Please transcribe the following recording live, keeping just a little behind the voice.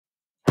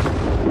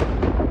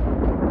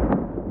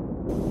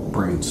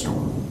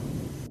brainstorm.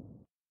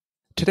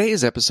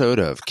 Today's episode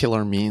of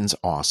Killer Means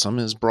Awesome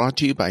is brought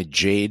to you by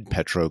Jade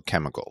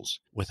Petrochemicals.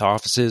 With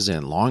offices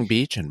in Long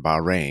Beach and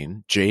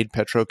Bahrain, Jade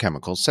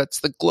Petrochemicals sets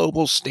the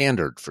global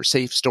standard for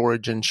safe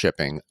storage and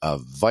shipping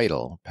of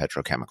vital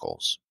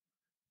petrochemicals.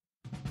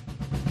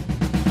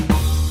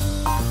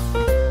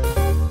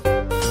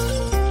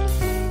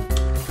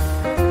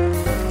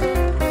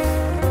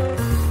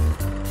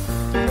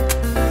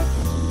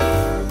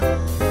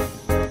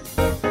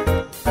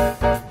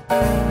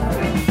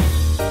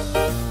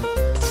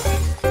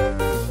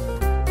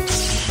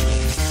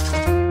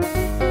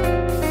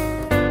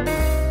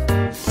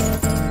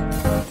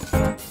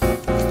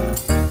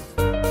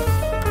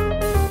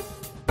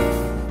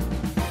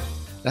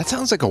 That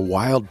sounds like a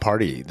wild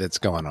party that's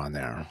going on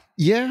there.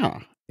 Yeah.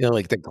 You know,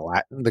 like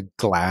the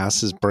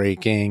glass is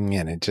breaking,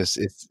 and it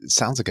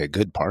sounds like a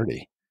good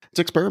party. It's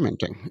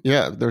experimenting.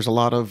 Yeah, there's a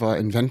lot of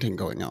inventing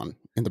going on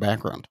in the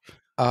background.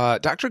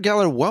 Dr.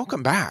 Geller,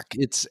 welcome back.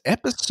 It's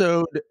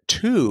episode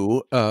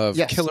 2 of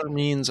Killer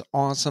Means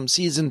Awesome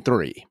Season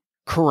 3.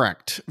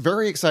 Correct.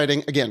 Very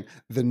exciting. Again,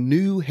 the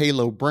new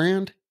Halo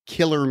brand,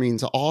 Killer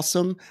Means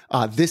Awesome,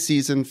 this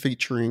season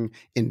featuring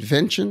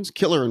Inventions,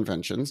 Killer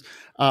Inventions.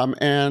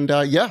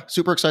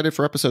 Super excited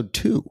for episode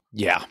 2.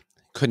 Yeah,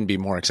 couldn't be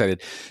more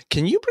excited.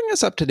 Can you bring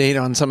us up to date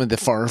on some of the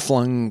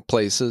far-flung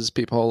places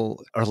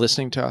people are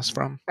listening to us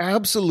from?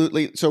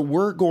 Absolutely. So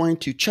we're going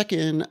to check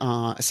in,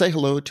 say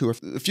hello to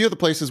a few of the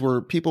places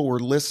where people were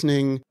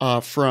listening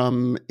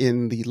from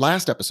in the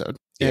last episode.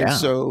 And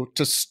so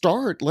to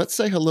start, let's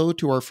say hello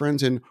to our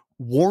friends in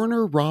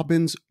Warner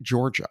Robins,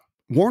 Georgia.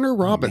 Warner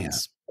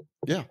Robins.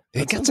 Yeah.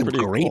 They got some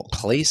great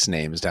place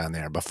names down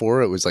there.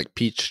 Before it was like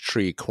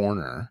Peachtree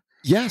Corner.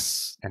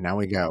 Yes. And now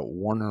we got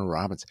Warner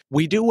Robins.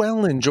 We do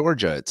well in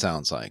Georgia, it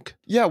sounds like.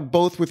 Yeah,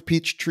 both with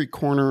Peachtree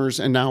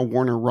Corners and now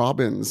Warner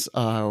Robins.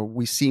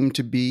 We seem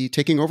to be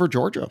taking over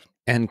Georgia.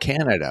 And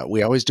Canada.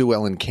 We always do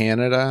well in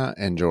Canada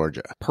and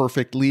Georgia.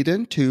 Perfect lead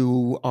in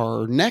to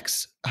our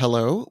next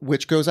hello,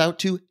 which goes out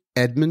to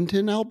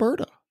Edmonton,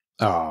 Alberta.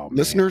 Oh,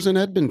 listeners in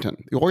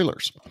Edmonton, the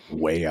Oilers.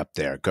 Way up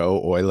there.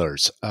 Go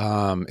Oilers.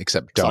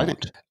 Except don't.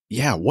 Exciting.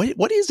 Yeah,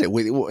 what is it?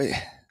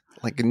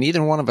 Like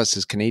neither one of us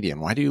is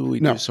Canadian. Why do we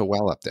do so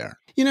well up there?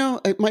 You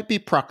know, it might be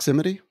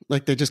proximity.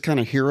 Like they just kind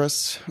of hear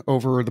us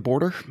over the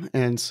border,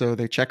 and so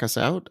they check us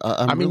out.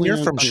 I mean,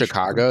 you're from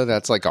Chicago.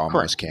 That's like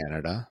almost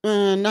Canada.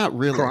 Not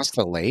really. Across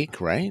the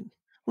lake, right?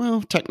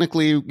 Well,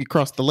 technically, you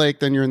cross the lake,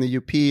 then you're in the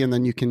UP, and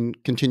then you can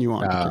continue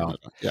on to Canada.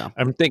 Yeah,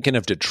 I'm thinking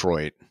of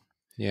Detroit.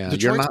 Yeah,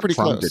 Detroit's you're not pretty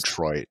from close.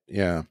 Detroit.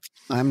 Yeah,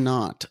 I'm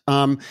not.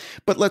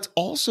 But let's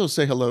also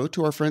say hello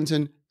to our friends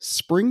in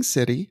Spring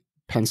City,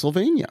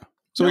 Pennsylvania.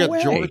 So we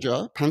got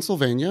Georgia,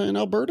 Pennsylvania, and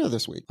Alberta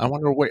this week. I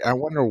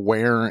wonder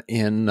where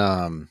in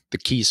the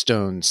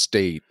Keystone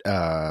State.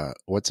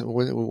 What's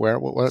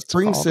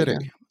Spring City?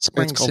 Again?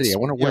 Spring City. I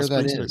wonder where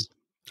that is.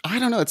 I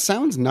don't know. It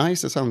sounds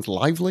nice. It sounds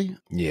lively.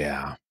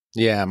 Yeah.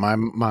 Yeah. My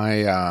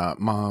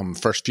mom,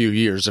 first few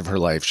years of her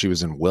life, she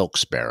was in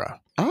Wilkes-Barre.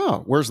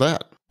 Oh, where's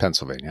that?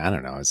 Pennsylvania. I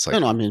don't know. It's like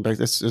I mean, but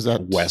is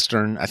that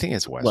Western? I think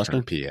it's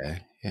Western PA.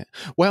 Yeah.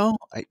 Well,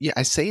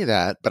 I say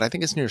that, but I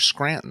think it's near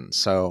Scranton.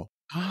 So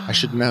I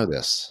should know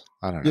this.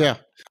 I don't know. Yeah.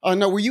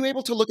 No, were you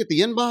able to look at the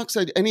inbox?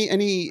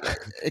 Any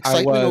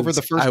excitement over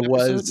the first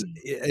episode?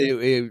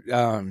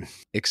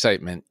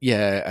 Excitement.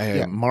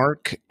 Yeah.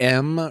 Mark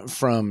M.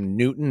 from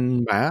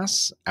Newton,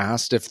 Mass.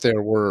 asked if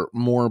there were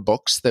more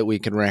books that we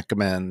could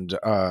recommend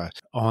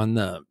on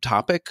the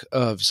topic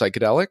of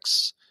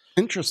psychedelics.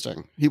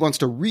 Interesting. He wants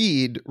to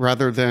read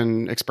rather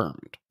than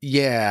experiment.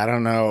 Yeah, I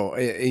don't know.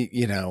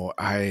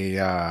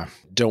 I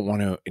don't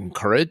want to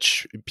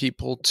encourage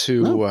people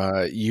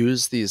to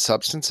use these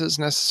substances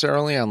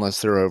necessarily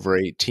unless they're over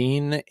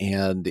 18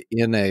 and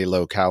in a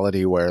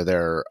locality where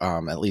they're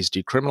at least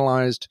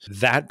decriminalized.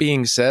 That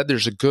being said,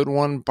 there's a good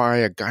one by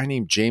a guy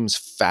named James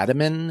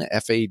Fadiman,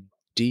 Fadiman,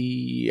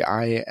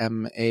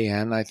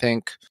 I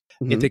think.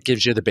 Mm-hmm. That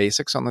gives you the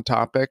basics on the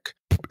topic.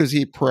 Is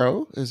he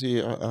pro? Is he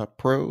a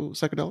pro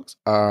psychedelics?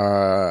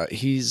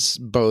 He's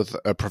both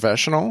a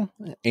professional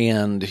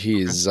and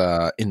he's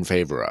in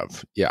favor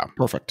of. Yeah.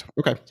 Perfect.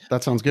 Okay.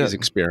 That sounds good. He's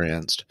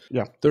experienced.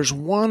 Yeah. There's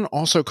one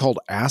also called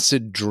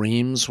Acid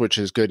Dreams, which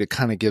is good. It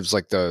kind of gives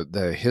like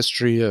the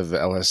history of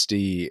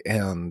LSD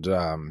and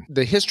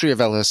the history of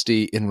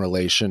LSD in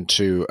relation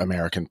to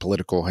American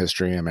political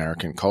history,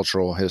 American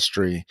cultural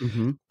history.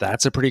 Mm-hmm.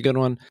 That's a pretty good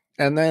one.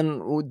 And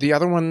then the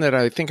other one that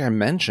I think I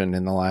mentioned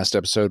in the last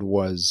episode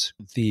was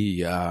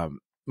the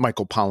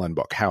Michael Pollan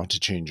book, How to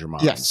Change Your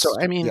Mind. Yes. So,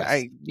 I mean,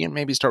 I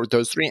maybe start with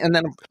those three. And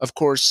then, of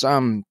course,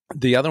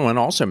 the other one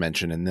also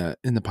mentioned in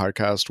the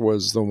podcast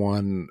was the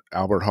one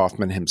Albert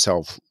Hoffman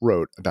himself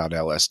wrote about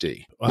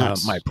LSD,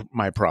 nice.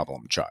 My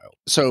Problem Child.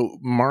 So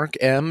Mark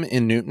M.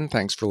 in Newton,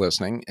 thanks for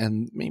listening.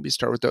 And maybe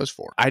start with those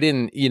four. I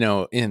didn't,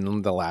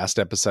 in the last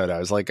episode, I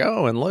was like,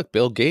 oh, and look,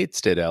 Bill Gates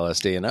did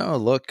LSD. And oh,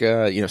 look,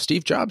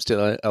 Steve Jobs did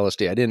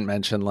LSD. I didn't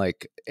mention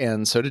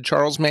and so did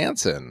Charles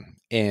Manson.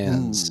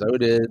 and Ooh. so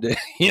did,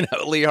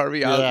 Lee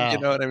Harvey Oswald. You Yeah.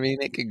 know what I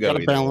mean? It could Got go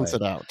to either balance way.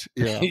 it out.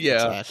 Yeah,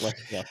 Yeah. exactly.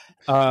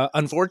 Yeah.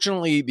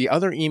 Unfortunately, the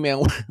other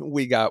email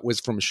we got was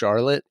from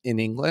Charlotte in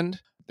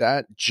England.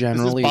 That Is this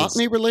generally is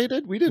botany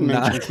related? We didn't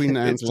not, mention Queen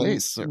Anne's it's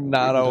lace or we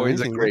not did always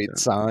a anything like great that.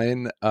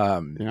 sign.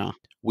 Yeah.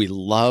 We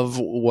love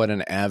what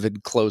an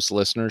avid, close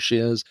listener she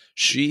is.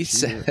 She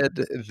said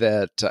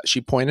that she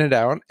pointed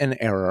out an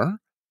error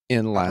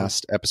in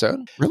last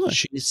episode. Really?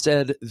 She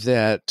said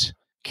that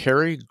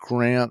Cary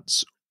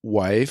Grant's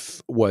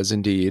wife was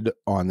indeed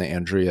on the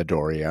Andrea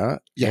Doria,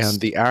 Yes.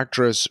 and the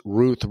actress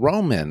Ruth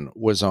Roman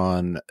was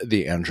on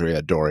the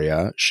Andrea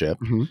Doria ship,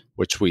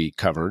 which we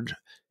covered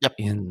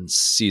in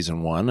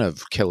season 1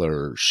 of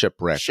Killer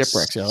Shipwrecks.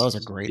 Shipwrecks, yeah, that was a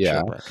great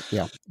shipwreck.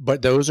 Yeah.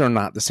 But those are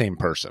not the same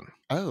person.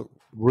 Oh.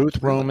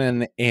 Ruth really?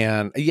 Roman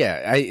and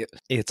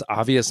it's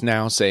obvious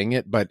now saying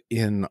it, but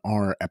in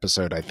our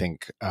episode, I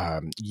think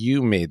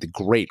you made the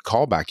great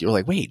callback. You were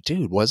like, "Wait,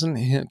 dude,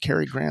 wasn't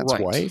Cary Grant's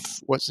wife?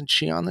 Wasn't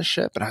she on the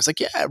ship?" And I was like,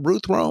 "Yeah,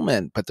 Ruth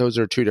Roman." But those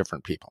are two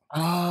different people.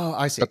 Oh,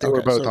 I see. But they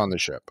were both on the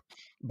ship.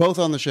 Both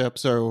on the ship,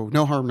 so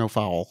no harm, no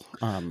foul.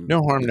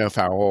 No harm, no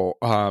foul.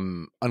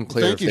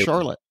 Unclear. Thank you,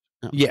 Charlotte.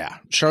 Yeah,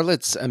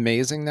 Charlotte's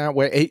amazing that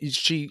way.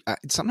 She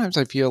sometimes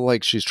I feel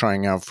like she's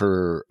trying out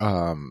for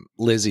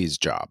Lizzie's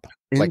job.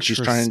 Like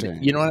she's trying to,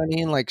 you know what I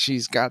mean? Like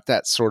she's got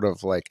that sort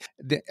of like,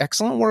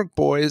 excellent work,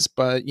 boys,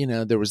 but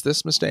there was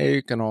this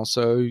mistake, and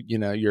also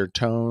your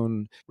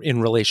tone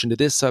in relation to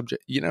this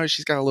subject.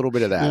 She's got a little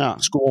bit of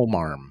that school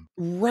marm.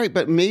 Right,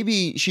 but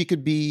maybe she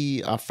could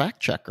be a fact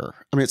checker.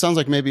 I mean, it sounds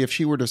like maybe if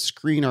she were to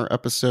screen our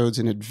episodes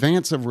in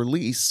advance of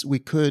release, we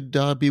could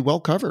be well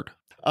covered.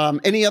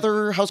 Any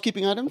other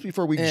housekeeping items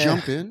before we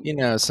jump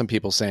in? Some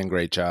people saying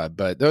great job,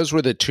 but those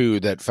were the two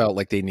that felt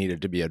like they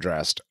needed to be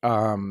addressed.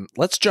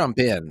 Let's jump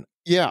in.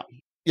 Yeah.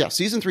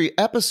 Season 3,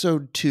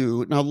 episode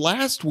 2. Now,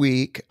 last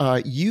week,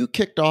 you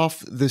kicked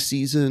off the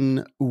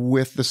season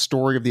with the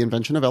story of the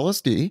invention of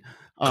LSD,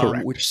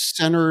 which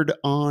centered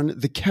on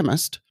the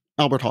chemist,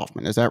 Albert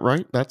Hofmann. Is that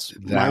right? That's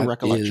my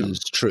recollection. That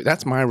is true.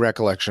 That's my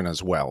recollection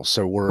as well.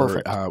 So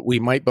we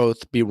might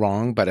both be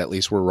wrong, but at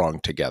least we're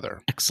wrong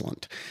together.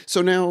 Excellent.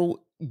 So now,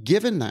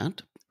 given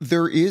that,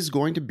 there is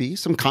going to be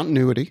some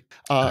continuity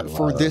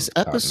for this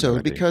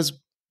episode because,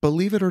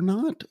 believe it or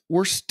not,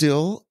 we're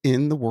still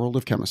in the world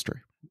of chemistry.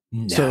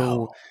 No.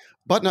 So,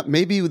 but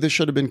maybe this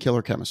should have been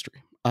Killer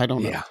Chemistry. I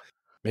don't know. Yeah.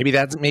 Maybe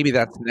that's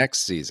next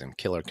season,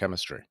 Killer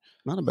Chemistry.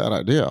 Not a bad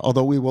idea,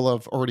 although we will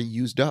have already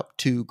used up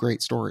 2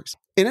 great stories.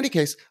 In any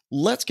case,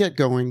 let's get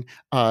going.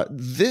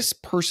 This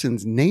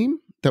person's name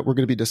that we're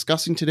going to be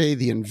discussing today,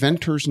 the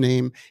inventor's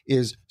name,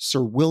 is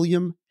Sir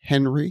William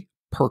Henry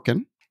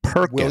Perkin.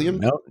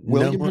 William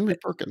Henry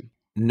Perkin.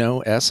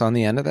 No S on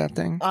the end of that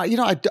thing?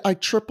 I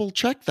triple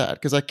checked that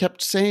because I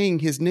kept saying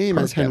his name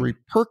as Henry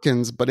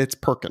Perkins, but it's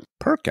Perkin.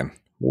 Perkin.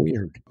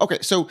 Weird. Okay,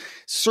 so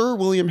Sir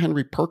William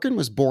Henry Perkin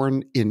was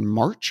born in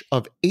March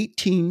of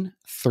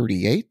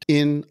 1838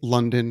 in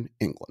London,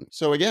 England.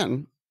 So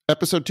again,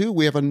 episode 2,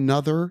 we have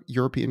another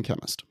European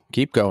chemist.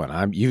 Keep going.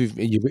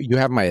 You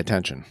have my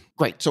attention.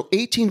 Great. So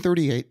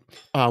 1838,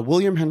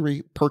 William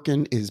Henry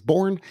Perkin is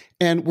born,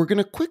 and we're going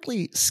to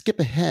quickly skip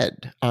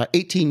ahead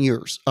 18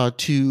 years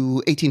to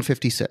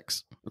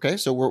 1856. Okay,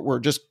 so we're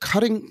just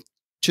cutting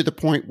to the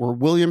point where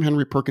William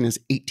Henry Perkin is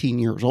 18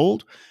 years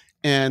old,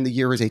 and the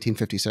year is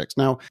 1856.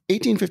 Now,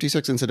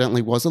 1856,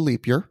 incidentally, was a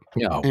leap year,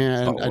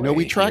 I know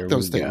we track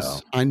those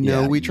things.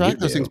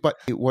 But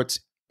what's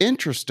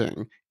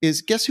interesting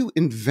is guess who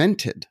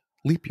invented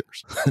leap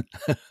years?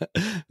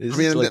 This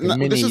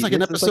is like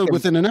an episode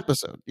within an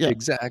episode. Yeah,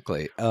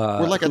 exactly.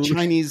 We're like a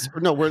Chinese,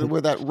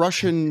 we're that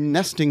Russian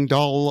nesting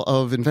doll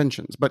of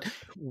inventions. But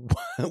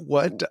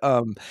what?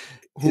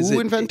 Who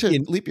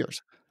invented leap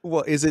years?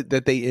 Well, is it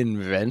that they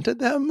invented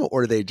them,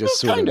 or they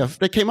just kind of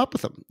they came up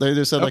with them? They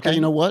just said, like, hey,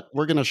 you know what?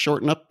 We're going to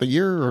shorten up the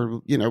year,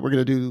 or we're going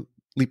to do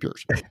leap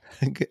years.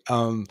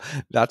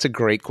 That's a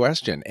great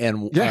question,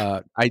 and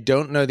I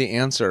don't know the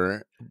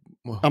answer.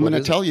 I'm going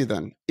to tell you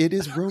then. It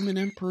is Roman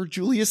Emperor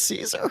Julius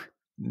Caesar.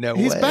 No,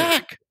 he's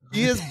back.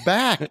 He is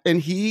back, and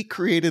he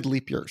created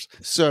leap years.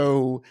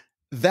 So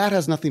that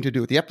has nothing to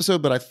do with the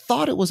episode, but I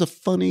thought it was a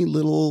funny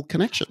little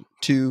connection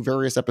to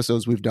various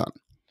episodes we've done.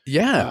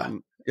 Yeah.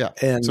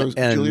 And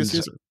Julius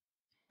Caesar.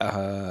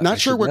 Not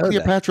sure what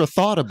Cleopatra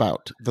thought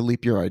about the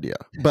leap year idea,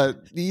 but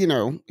he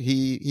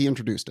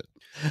introduced it.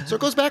 So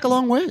it goes back a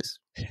long ways.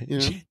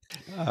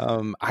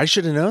 I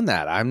should have known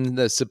that. I'm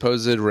the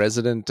supposed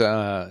resident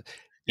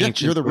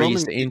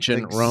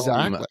ancient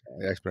Rome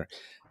expert.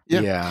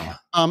 Yeah.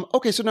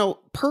 Okay, so now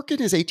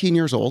Perkin is 18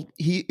 years old.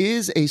 He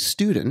is a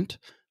student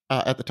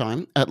at the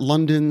time at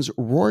London's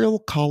Royal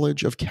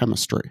College of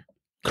Chemistry.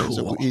 Cool.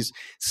 So he's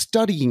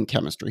studying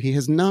chemistry. He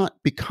has not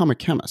become a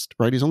chemist,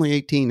 right? He's only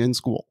 18 in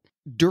school.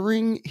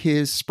 During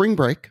his spring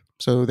break,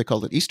 so they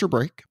called it Easter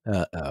break,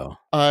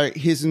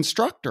 his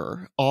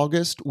instructor,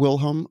 August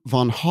Wilhelm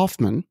von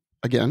Hofmann,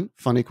 again,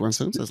 funny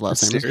coincidence, his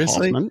last name is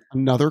Hofmann,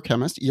 another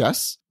chemist,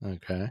 yes.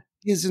 Okay.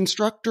 His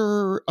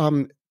instructor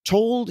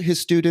told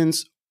his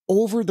students,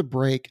 over the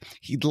break,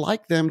 he'd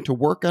like them to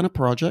work on a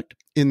project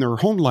in their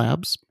home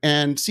labs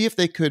and see if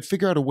they could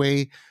figure out a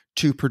way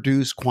to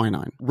produce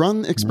quinine.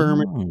 Run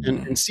experiments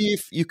and see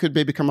if you could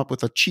maybe come up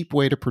with a cheap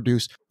way to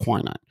produce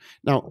quinine.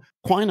 Now,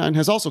 quinine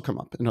has also come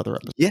up in other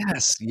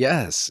episodes.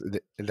 Yes.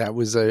 That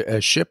was a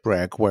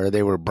shipwreck where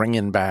they were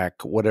bringing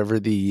back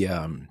whatever the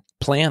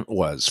plant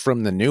was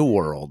from the New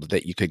World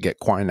that you could get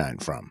quinine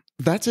from.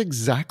 That's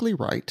exactly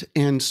right.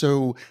 And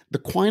so the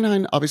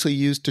quinine obviously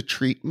used to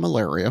treat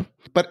malaria.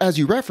 But as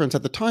you referenced,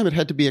 at the time, it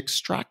had to be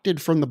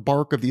extracted from the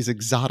bark of these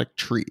exotic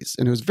trees.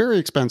 And it was very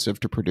expensive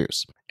to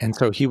produce. And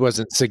so he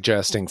wasn't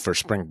suggesting for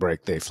spring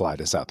break they fly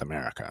to South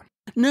America.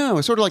 No,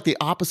 it's sort of like the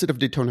opposite of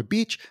Daytona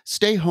Beach.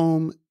 Stay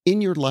home in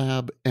your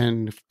lab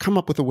and come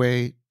up with a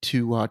way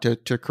to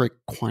create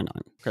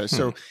quinine. Okay,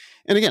 so,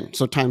 and again,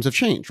 so times have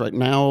changed, right?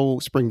 Now,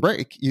 spring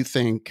break, you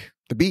think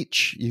the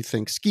beach, you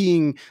think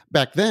skiing.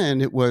 Back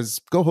then, it was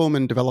go home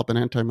and develop an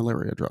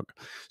anti-malaria drug.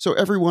 So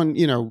everyone,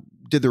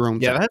 did their own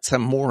thing. Yeah, that's a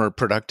more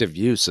productive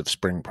use of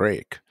spring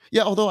break.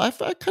 Yeah, although I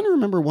kind of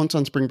remember once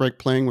on spring break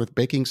playing with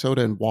baking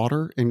soda and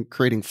water and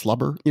creating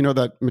flubber. You know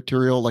that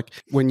material, like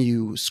when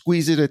you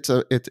squeeze it,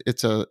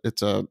 it's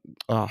a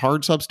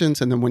hard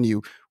substance, and then when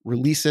you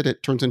release it,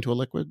 it turns into a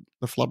liquid.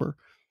 The flubber.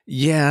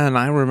 Yeah, and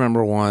I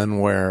remember one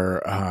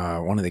where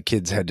one of the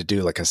kids had to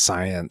do like a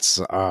science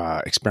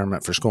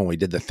experiment for school. And we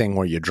did the thing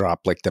where you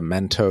drop like the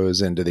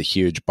Mentos into the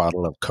huge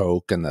bottle of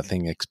Coke and the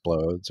thing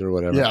explodes or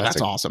whatever. Yeah,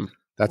 that's awesome.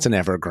 That's an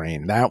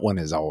evergreen. That one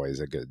is always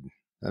a good.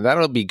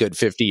 That'll be good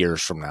 50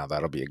 years from now.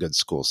 That'll be a good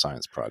school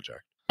science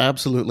project.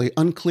 Absolutely.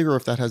 Unclear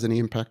if that has any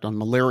impact on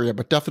malaria,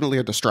 but definitely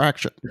a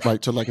distraction,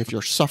 right? So like if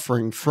you're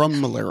suffering from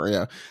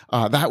malaria,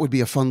 that would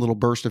be a fun little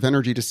burst of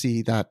energy to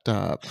see that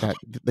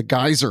the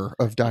geyser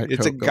of Diet Coke.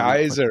 It's a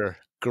geyser.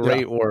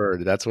 Great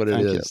word. That's what it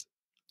is.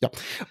 Yeah.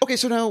 Okay,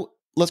 so now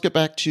let's get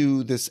back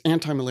to this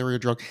anti-malaria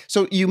drug.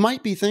 So you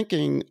might be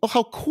thinking, oh,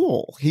 how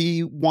cool.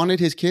 He wanted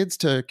his kids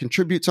to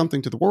contribute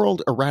something to the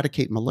world,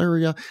 eradicate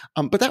malaria.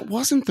 But that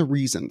wasn't the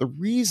reason. The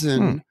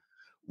reason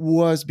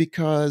was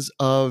because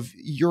of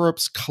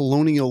Europe's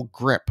colonial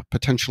grip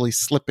potentially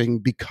slipping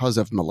because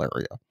of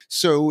malaria.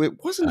 So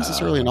it wasn't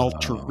necessarily an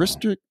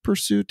altruistic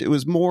pursuit. It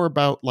was more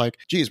about like,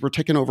 geez, we're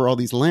taking over all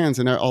these lands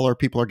and all our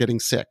people are getting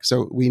sick.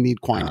 So we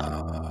need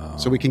quinine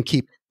so we can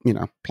keep,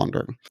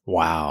 plundering.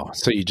 Wow.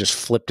 So you just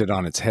flipped it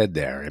on its head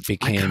there. It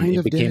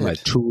became a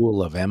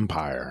tool of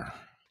empire.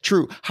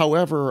 True.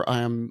 However, I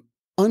am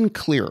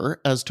unclear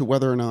as to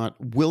whether or not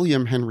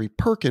William Henry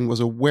Perkin was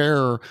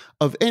aware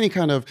of any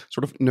kind of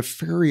sort of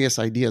nefarious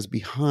ideas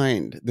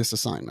behind this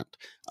assignment.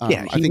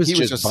 I think he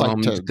was just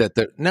bummed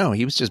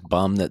he was just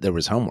bummed that there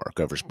was homework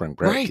over spring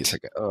break. Right. He's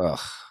like, ugh.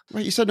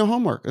 Right, you said no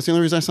homework. That's the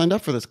only reason I signed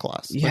up for this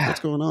class. Yeah. Like, what's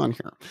going on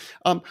here?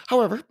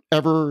 However,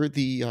 ever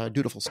the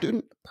dutiful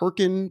student,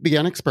 Perkin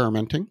began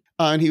experimenting,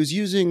 and he was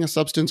using a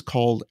substance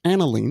called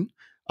aniline,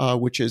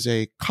 which is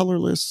a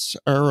colorless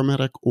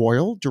aromatic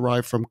oil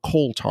derived from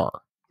coal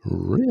tar.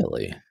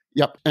 Really?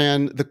 Yep.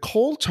 And the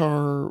coal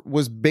tar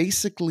was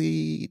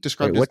basically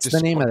described as... What's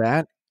the name of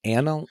that?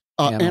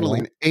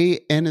 Aniline?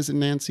 A-N as in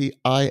Nancy,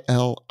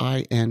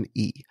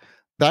 I-L-I-N-E.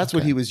 That's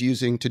what he was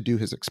using to do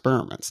his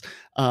experiments.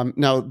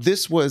 Now,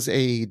 this was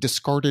a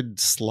discarded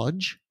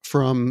sludge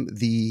from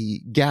the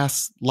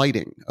gas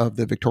lighting of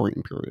the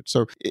Victorian period.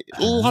 So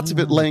lots of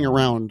it laying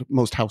around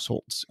most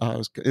households.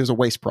 It was a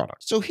waste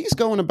product. So he's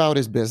going about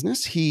his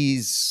business.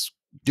 He's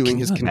doing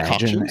his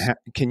concoctions.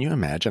 Can you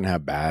imagine how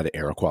bad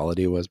air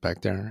quality was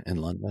back there in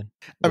London?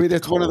 I mean,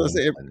 it's one of those,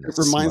 it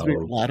reminds me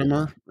of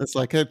Latimer. It's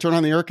like, hey, turn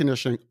on the air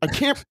conditioning. I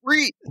can't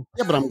breathe.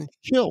 Yeah, but I'm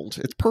chilled.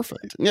 It's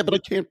perfect. Yeah, but I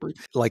can't breathe.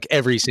 Like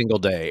every single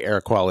day,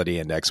 air quality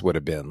index would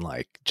have been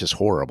like just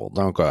horrible.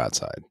 Don't go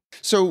outside.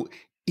 So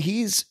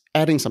he's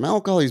adding some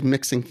alcohol, he's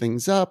mixing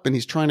things up, and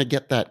he's trying to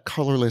get that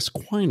colorless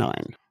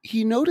quinine.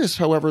 He noticed,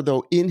 however,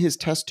 though, in his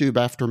test tube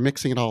after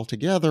mixing it all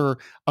together,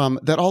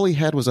 that all he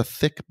had was a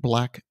thick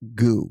black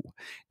goo.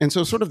 And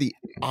so sort of the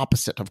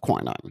opposite of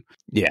quinine.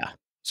 Yeah.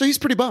 So he's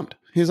pretty bummed.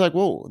 He's like,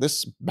 whoa,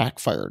 this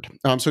backfired.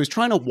 So he's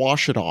trying to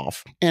wash it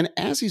off. And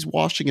as he's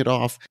washing it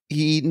off,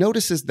 he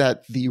notices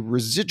that the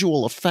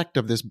residual effect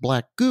of this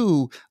black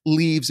goo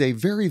leaves a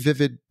very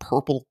vivid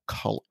purple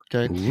color.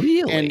 Okay.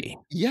 Really? And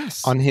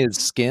yes. On his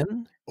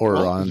skin? Or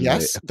on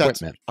the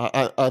equipment?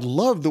 I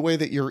love the way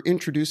that you're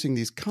introducing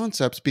these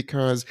concepts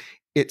because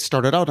it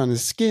started out on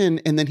his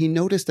skin and then he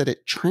noticed that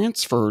it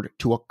transferred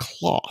to a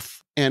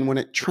cloth. And when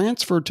it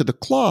transferred to the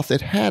cloth, it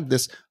had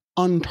this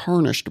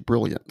untarnished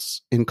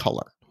brilliance in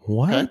color.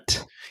 What?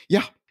 Okay?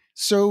 Yeah.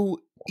 So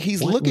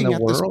he's looking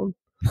at this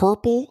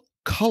purple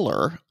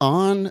color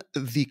on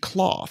the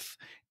cloth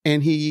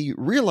and he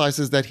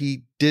realizes that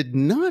he did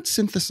not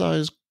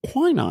synthesize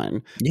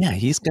quinine. Yeah,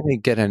 he's going to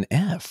get an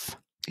F.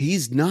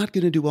 He's not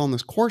going to do well in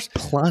this course.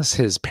 Plus,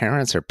 his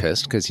parents are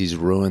pissed because he's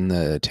ruined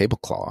the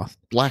tablecloth.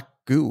 Black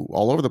goo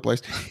all over the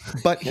place.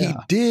 But he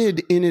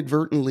did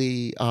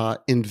inadvertently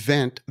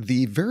invent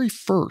the very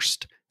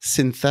first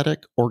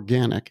synthetic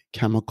organic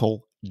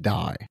chemical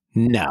dye.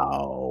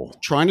 No.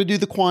 Trying to do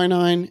the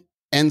quinine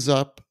ends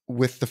up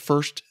with the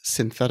first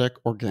synthetic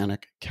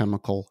organic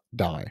chemical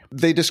dye.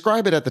 They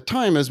describe it at the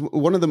time as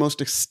one of the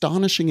most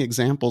astonishing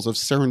examples of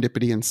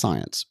serendipity in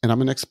science, and I'm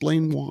going to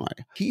explain why.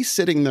 He's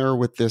sitting there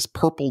with this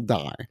purple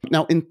dye.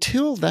 Now,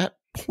 until that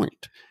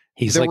point,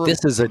 he's like,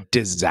 this is a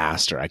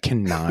disaster. I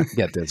cannot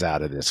get this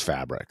out of this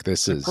fabric.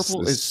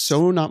 Purple is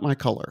so not my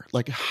color.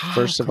 Like,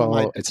 first of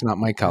all, it's not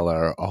my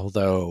color,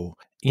 although,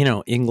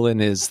 Britain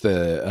is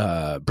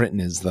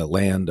the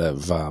land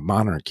of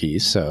monarchy.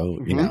 So,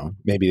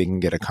 maybe they can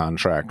get a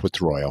contract with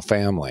the royal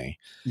family.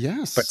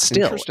 Yes. But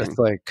still, it's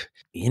like,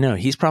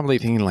 he's probably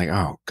thinking like,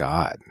 oh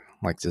God,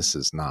 like this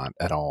is not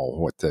at all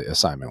what the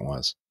assignment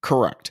was.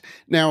 Correct.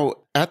 Now,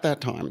 at that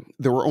time,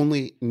 there were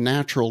only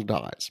natural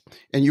dyes.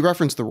 And you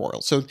referenced the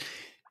royals. So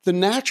the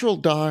natural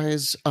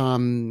dyes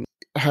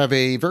have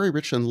a very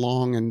rich and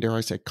long and, dare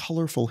I say,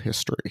 colorful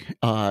history.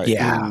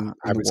 I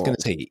was going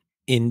to say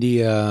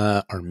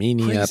India,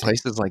 Armenia,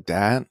 places like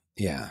that.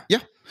 Yeah. Yeah.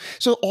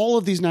 So all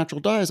of these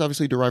natural dyes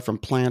obviously derive from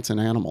plants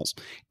and animals.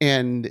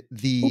 And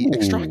the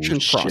extraction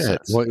process.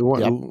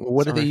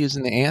 What are they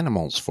using the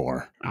animals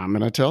for? I'm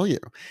going to tell you.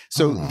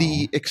 So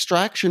the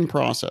extraction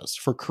process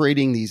for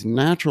creating these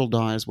natural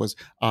dyes was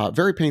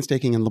very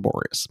painstaking and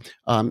laborious.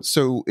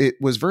 So it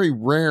was very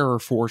rare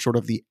for sort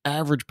of the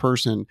average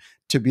person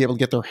to be able to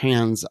get their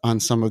hands on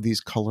some of these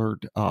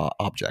colored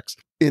objects.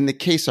 In the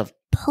case of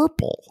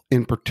purple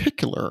in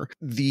particular,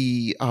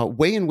 the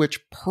way in which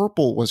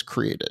purple was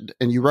created,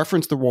 and you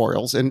referenced the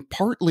royals, and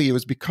partly it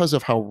was because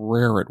of how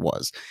rare it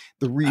was.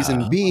 The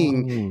reason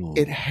being,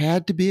 it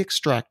had to be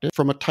extracted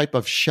from a type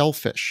of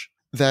shellfish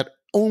that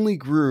only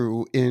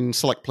grew in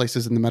select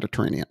places in the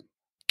Mediterranean.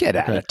 Get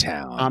out of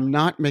town. I'm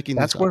not making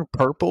That's where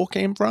purple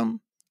came from?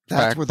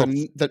 That's where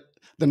the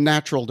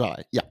natural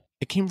dye. Yeah.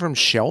 It came from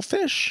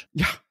shellfish?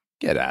 Yeah.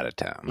 Get out of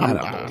town. I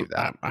don't believe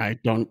that.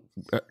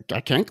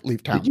 I can't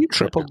leave town.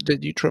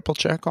 Did you triple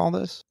check all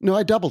this? No,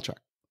 I double checked.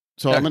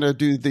 So I'm going to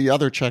do the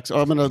other checks.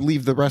 I'm going to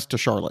leave the rest to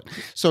Charlotte.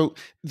 So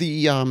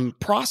the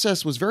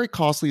process was very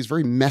costly. It's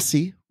very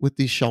messy with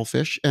these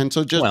shellfish. And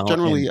so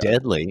generally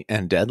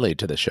and deadly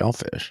to the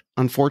shellfish.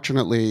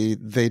 Unfortunately,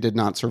 they did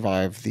not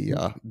survive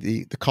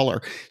the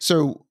color.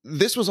 So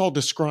this was all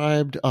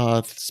described.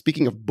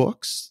 Speaking of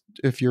books,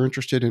 if you're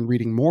interested in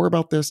reading more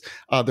about this,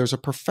 there's a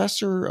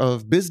professor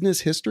of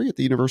business history at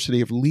the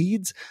University of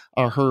Leeds.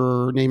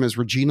 Her name is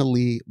Regina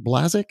Lee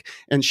Blazik,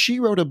 and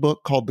she wrote a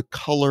book called The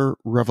Color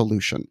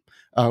Revolution,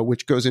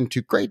 which goes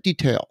into great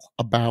detail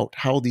about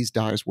how these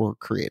dyes were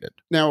created.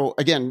 Now,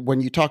 again,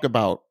 when you talk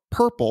about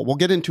purple, we'll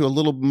get into a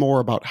little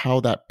more about how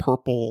that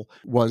purple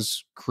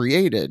was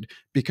created,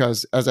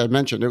 because as I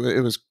mentioned,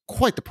 it was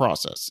quite the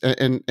process,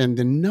 and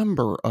the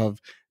number of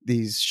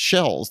these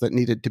shells that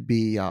needed to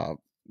be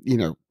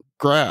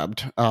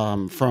grabbed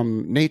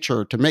from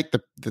nature to make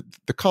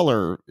the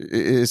color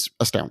is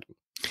astounding.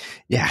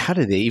 Yeah, how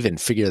did they even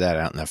figure that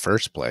out in the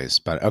first place?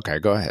 But okay,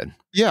 go ahead.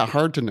 Yeah,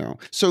 hard to know.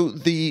 So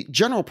the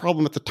general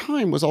problem at the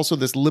time was also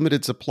this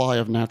limited supply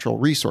of natural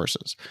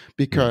resources,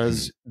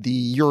 because the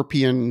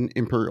European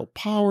imperial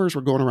powers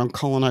were going around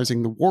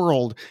colonizing the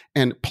world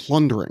and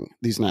plundering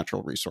these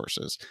natural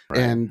resources. Right.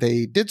 And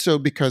they did so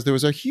because there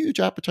was a huge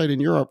appetite in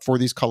Europe for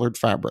these colored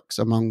fabrics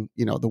among,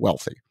 the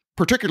wealthy,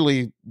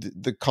 particularly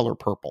the color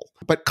purple.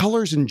 But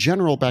colors in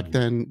general back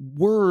then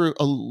were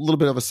a little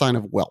bit of a sign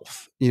of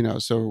wealth,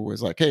 so it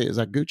was like, hey, is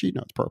that Gucci?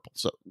 No, it's purple.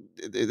 So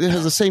it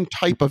has the same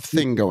type of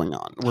thing going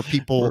on where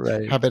people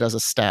have it as a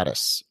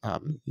status.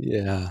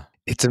 Yeah.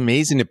 It's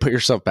amazing to put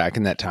yourself back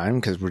in that time,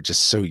 because we're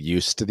just so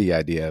used to the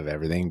idea of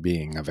everything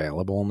being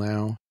available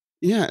now.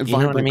 Yeah, you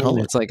know what I mean?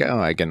 Color. It's like,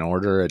 I can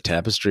order a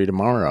tapestry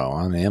tomorrow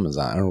on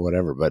Amazon or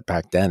whatever. But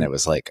back then it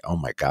was like, oh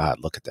my God,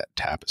 look at that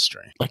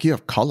tapestry. Like, you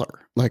have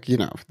color. Like,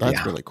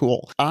 that's really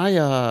cool.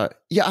 I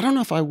don't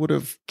know if I would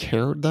have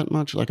cared that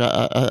much. Like,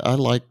 I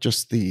like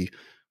just the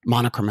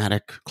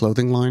monochromatic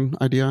clothing line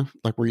idea,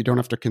 like where you don't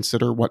have to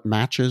consider what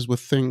matches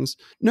with things.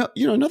 No,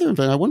 another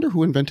invention. I wonder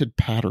who invented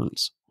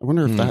patterns. I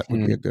wonder if that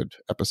would be a good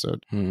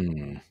episode.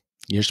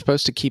 You're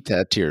supposed to keep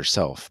that to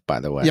yourself,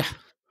 by the way. Yeah.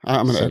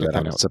 I'm going to edit that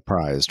out. I'm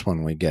surprised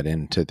when we get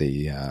into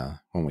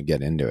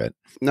it.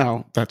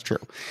 No, that's true.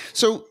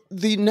 So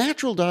the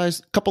natural dyes,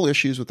 a couple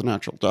issues with the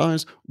natural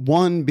dyes.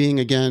 One being,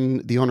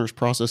 again, the owner's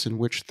process in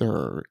which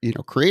they're,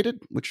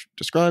 created, which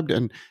described,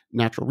 and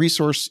natural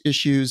resource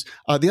issues.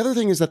 The other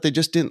thing is that they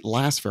just didn't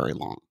last very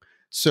long.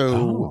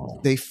 So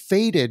they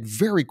faded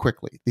very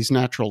quickly, these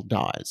natural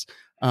dyes.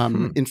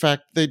 In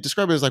fact, they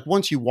describe it as like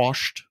once you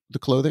washed the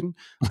clothing,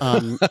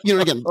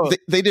 again,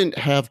 they didn't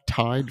have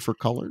Tide for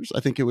colors. I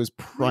think it was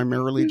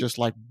primarily just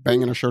like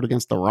banging a shirt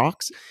against the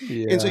rocks.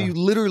 Yeah. And so you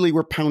literally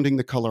were pounding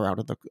the color out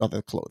of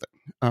the clothing.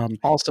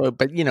 Also,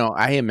 but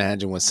I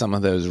imagine with some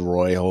of those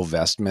royal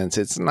vestments,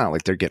 it's not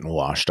like they're getting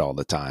washed all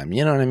the time.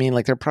 You know what I mean?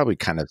 Like, they're probably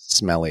kind of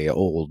smelly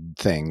old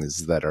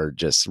things that are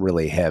just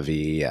really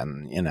heavy,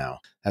 and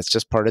that's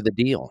just part of the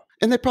deal.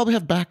 And they probably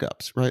have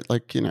backups, right?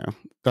 Like,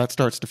 that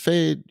starts to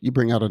fade, you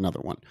bring out another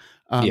one.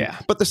 But the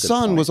that's a good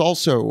sun point. was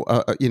also,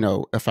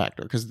 a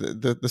factor because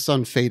the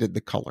sun faded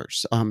the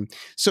colors.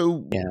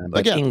 So Yeah, but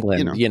again,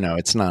 England,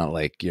 it's not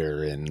like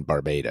you're in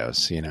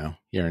Barbados, you're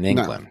in no,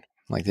 England.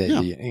 Like that,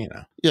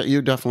 yeah, yeah,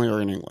 you definitely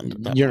are in England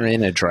at that you're point.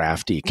 in a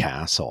drafty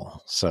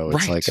castle. So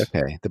it's like, Right.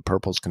 okay, the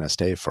purple's going to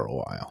stay for a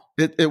while.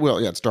 It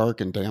will, yeah. It's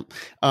dark and damp.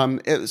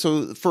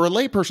 So for a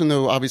layperson,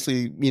 though,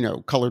 obviously,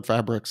 colored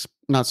fabrics,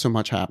 not so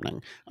much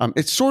happening.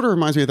 It sort of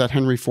reminds me of that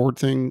Henry Ford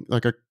thing.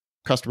 Like a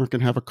customer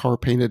can have a car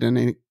painted in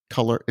any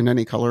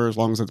color as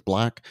long as it's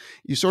black.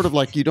 You sort of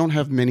like you don't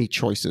have many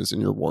choices in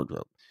your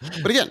wardrobe.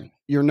 But again,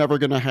 you're never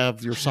going to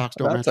have your socks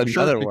don't That's match your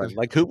shirt another because one.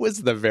 Like, who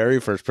was the very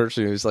first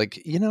person who was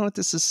like, you know what,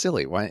 this is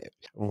silly.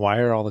 Why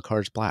are all the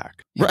cars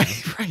black?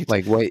 right, right.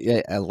 Like,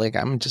 wait, like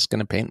I'm just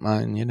going to paint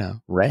mine,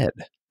 red.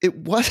 It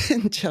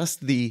wasn't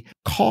just the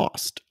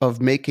cost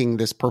of making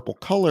this purple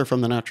color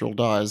from the natural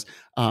dyes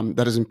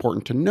that is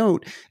important to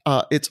note.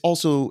 It's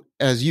also,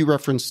 as you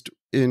referenced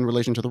in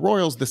relation to the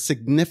royals, the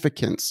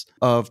significance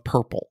of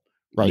purple,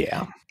 right?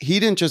 Yeah. He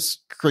didn't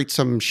just create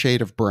some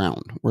shade of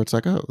brown where it's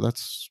like, oh,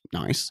 that's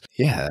nice.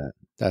 Yeah,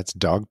 that's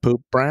dog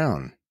poop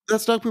brown.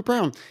 That's dog poop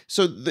brown.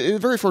 So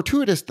very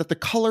fortuitous that the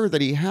color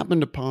that he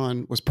happened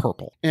upon was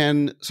purple.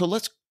 And so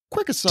let's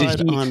quick aside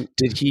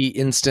did he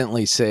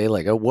instantly say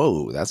like, oh,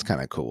 whoa, that's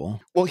kind of cool?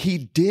 Well, he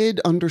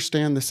did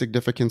understand the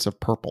significance of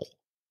purple,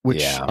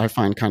 which I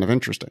find kind of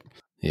interesting.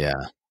 Yeah.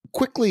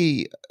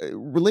 Quickly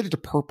related to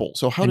purple.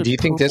 So do you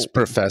think this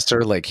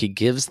professor, like, he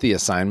gives the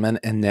assignment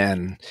and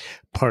then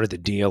part of the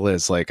deal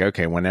is like,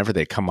 okay, whenever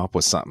they come up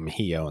with something,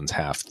 he owns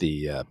half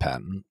the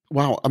patent?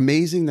 Wow.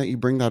 Amazing that you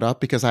bring that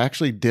up because I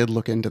actually did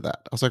look into that.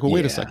 I was like, well,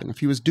 wait a second. If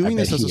he was doing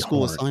this as a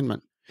school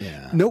assignment.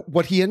 Yeah. No,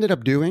 what he ended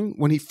up doing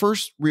when he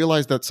first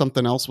realized that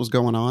something else was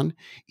going on,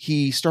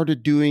 he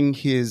started doing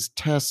his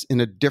tests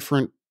in a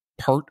different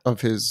part of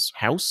his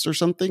house or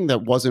something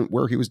that wasn't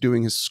where he was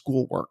doing his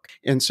schoolwork.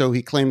 And so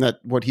he claimed that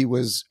what he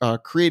was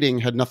creating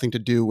had nothing to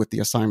do with the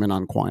assignment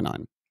on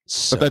quinine.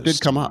 So but that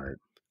did come up.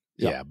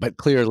 Yeah, but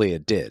clearly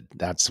it did.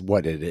 That's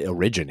what it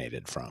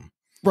originated from.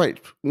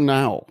 Right.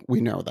 Now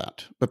we know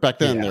that. But back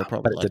then they're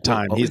probably at the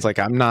time, he's like,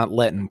 I'm not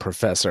letting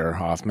Professor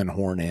Hoffman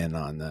horn in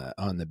on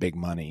the big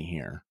money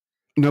here.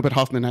 No, but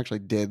Hoffman actually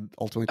did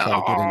ultimately try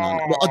to get in on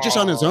it. Well, just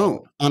on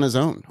his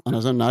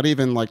own, not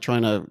even like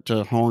trying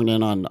to horn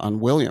in on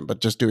William, but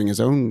just doing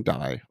his own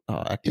dye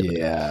activity.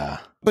 Yeah.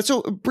 But so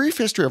a brief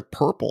history of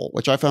purple,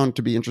 which I found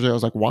to be interesting. I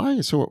was like,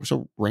 why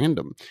so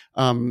random?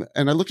 And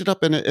I looked it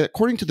up, and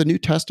according to the New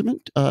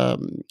Testament,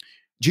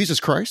 Jesus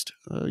Christ,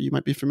 you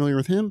might be familiar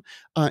with him,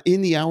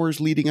 in the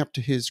hours leading up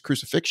to his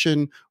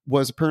crucifixion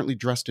was apparently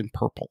dressed in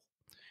purple.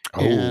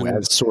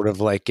 As sort of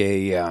like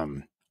a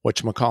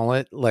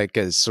whatchamacallit, like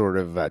as sort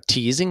of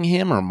teasing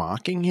him or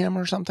mocking him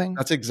or something?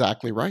 That's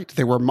exactly right.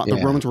 They were the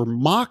Romans were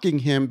mocking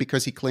him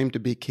because he claimed to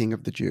be king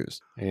of the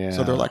Jews. Yeah.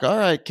 So they're like, all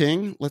right,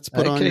 king, let's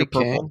put on your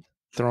purple. King.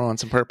 Throw on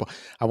some purple.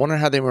 I wonder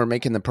how they were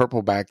making the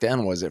purple back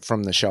then. Was it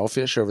from the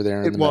shellfish over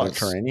there in the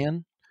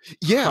Mediterranean?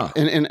 Yeah. Huh.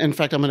 And in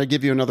fact, I'm going to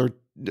give you another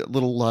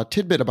little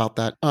tidbit about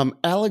that.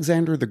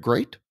 Alexander the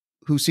Great,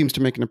 who seems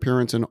to make an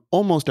appearance in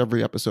almost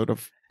every episode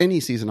of any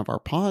season of our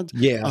pods.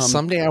 Yeah,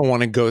 someday I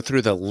want to go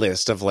through the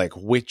list of like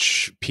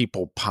which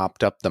people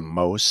popped up the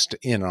most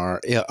in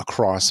our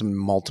across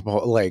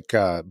multiple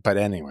but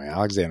anyway,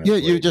 Alexander. Yeah,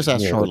 you just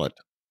asked Charlotte.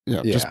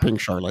 Yeah, just ping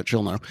Charlotte.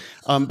 She'll know.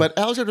 But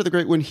Alexander the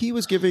Great, when he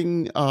was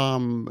giving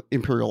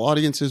imperial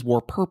audiences,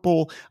 wore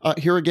purple.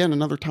 Here again,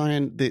 another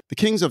tie-in. The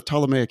kings of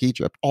Ptolemaic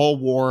Egypt all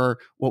wore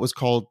what was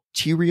called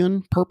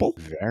Tyrian purple.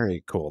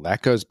 Very cool.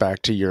 That goes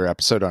back to your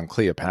episode on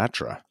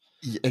Cleopatra.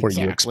 Exactly. Where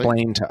you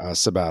explained to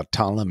us about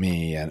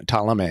Ptolemy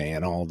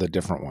and all the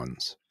different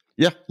ones.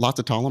 Yeah, lots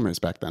of Ptolemies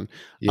back then.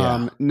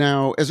 Yeah.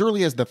 Now, as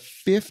early as the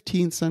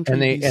 15th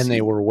century, and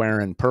they were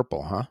wearing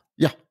purple, huh?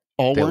 Yeah,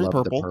 all they wearing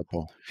purple. The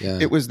purple. Yeah,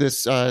 it was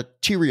this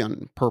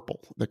Tyrian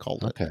purple they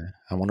called it. Okay,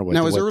 I wonder what.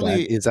 Now, as what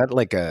early is that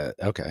like a?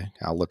 Okay,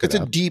 I'll look it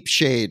up. It's a deep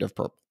shade of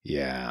purple.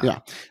 Yeah, yeah.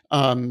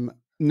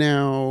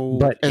 Now,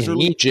 but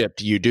in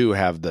Egypt, you do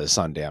have the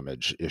sun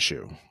damage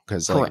issue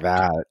because like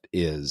that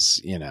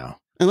is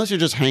Unless you're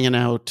just hanging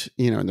out,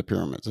 in the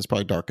pyramids, it's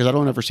probably dark because I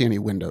don't ever see any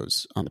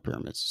windows on the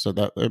pyramids, so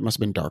that it must have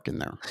been dark in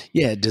there.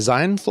 Yeah,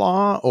 design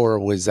flaw, or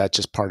was that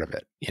just part of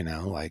it?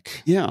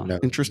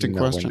 Interesting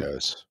question.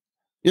 Windows.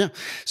 Yeah,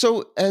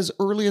 so as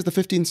early as the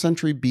 15th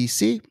century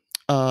BC,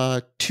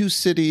 two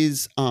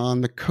cities on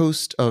the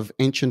coast of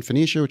ancient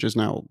Phoenicia, which is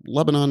now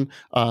Lebanon,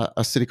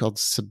 a city called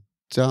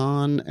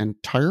Sidon and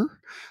Tyre,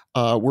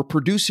 were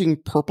producing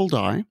purple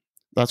dye.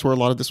 That's where a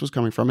lot of this was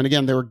coming from. And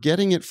again, they were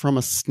getting it from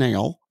a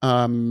snail.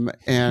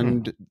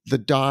 And the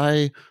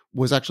dye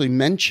was actually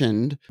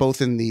mentioned both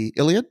in the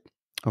Iliad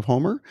of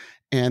Homer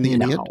and the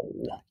Aeneid.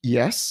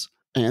 Yes,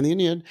 and the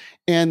Aeneid.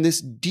 And this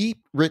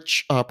deep,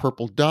 rich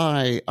purple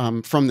dye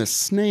from the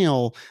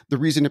snail, the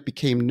reason it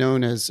became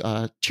known as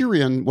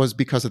Tyrian was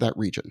because of that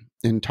region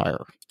in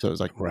Tyre. So it was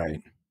like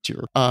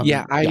tier.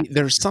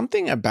 There's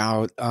something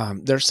about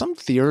there's some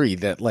theory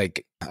that,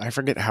 like, I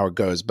forget how it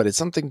goes, but it's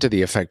something to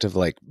the effect of,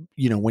 like,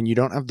 when you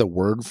don't have the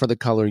word for the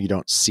color, you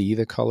don't see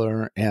the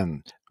color.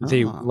 And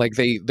they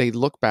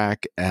look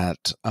back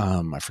at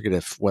I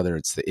forget whether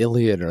it's the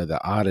Iliad or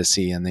the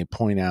Odyssey, and they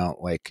point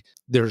out, like,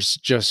 there's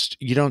just,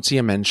 you don't see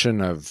a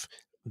mention of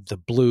the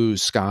blue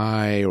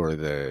sky or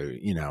the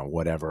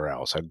whatever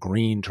else, a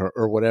green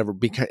or whatever,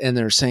 because, and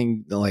they're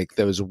saying, like,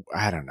 those,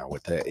 I don't know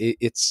what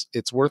it's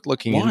worth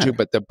looking into,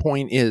 but the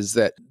point is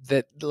that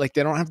like,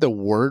 they don't have the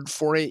word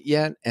for it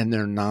yet, and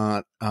they're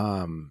not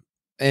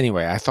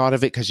anyway, I thought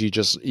of it because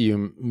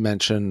you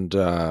mentioned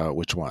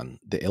which one,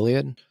 the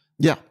Iliad.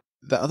 Yeah.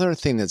 The other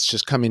thing that's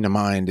just coming to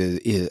mind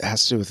is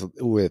has to do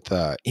with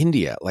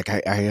India. Like,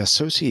 I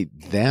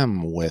associate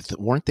them with,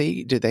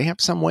 did they have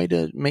some way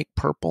to make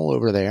purple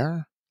over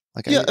there?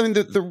 Like, yeah, I mean,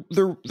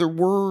 there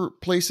were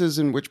places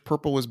in which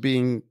purple was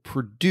being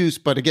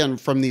produced, but again,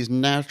 from these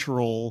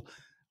natural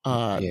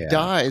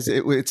dyes,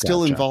 it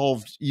still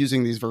involved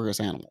using these various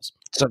animals.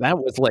 So that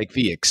was like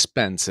the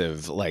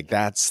expensive, like,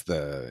 that's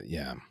the,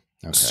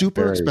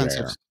 super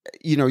expensive.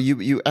 Rare.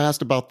 You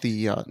asked about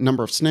the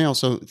number of snails.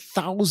 So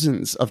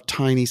thousands of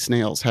tiny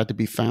snails had to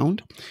be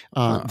found.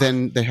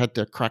 Then they had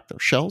to crack their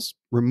shells,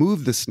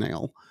 remove the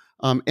snail,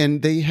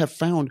 and they have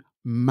found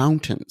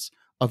mountains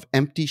of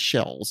empty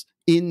shells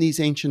in these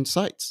ancient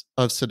sites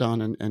of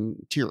Sidon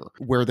and Tyre,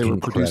 where they were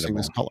producing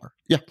this color.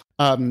 Yeah.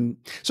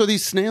 So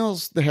these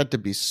snails, they had to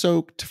be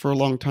soaked for a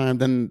long time.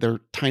 Then their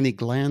tiny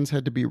glands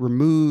had to be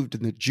removed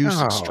and the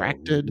juice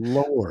extracted.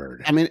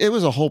 Lord. I mean, it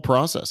was a whole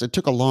process. It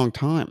took a long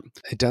time.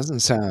 It doesn't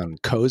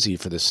sound cozy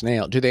for the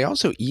snail. Do they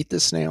also eat the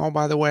snail,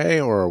 by the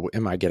way, or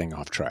am I getting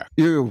off track?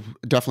 You're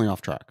definitely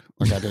off track.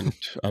 Like, I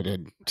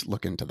didn't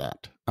look into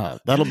that.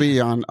 That'll be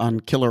on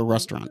Killer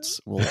Restaurants.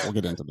 We'll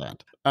get into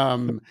that.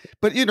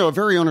 But a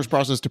very onerous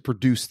process to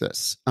produce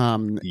this.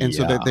 And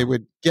so that they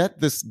would get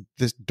this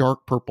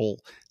dark purple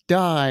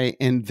dye,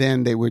 and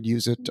then they would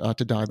use it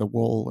to dye the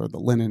wool or the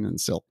linen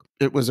and silk.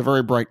 It was a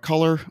very bright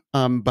color,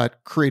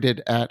 but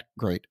created at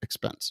great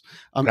expense.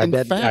 I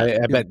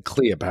bet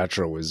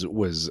Cleopatra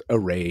was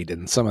arrayed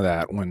in some of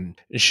that when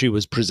she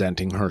was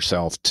presenting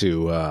herself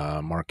to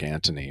Mark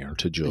Antony or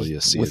to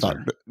Julius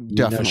Caesar.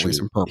 Definitely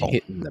some purple.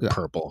 Hitting the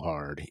purple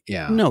hard.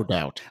 Yeah. No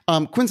doubt.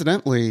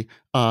 Coincidentally,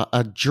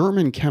 a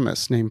German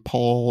chemist named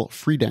Paul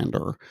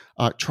Friedander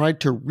tried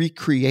to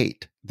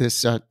recreate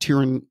this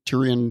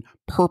Tyrian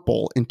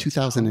purple in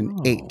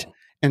 2008.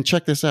 And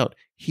check this out.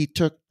 He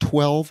took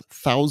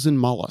 12,000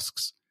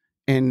 mollusks,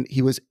 and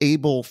he was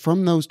able,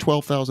 from those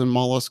 12,000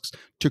 mollusks,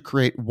 to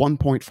create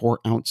 1.4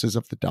 ounces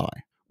of the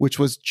dye, which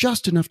was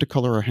just enough to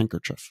color a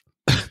handkerchief.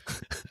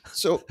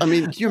 So, I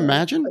mean, can you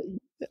imagine?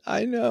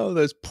 I know,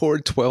 those poor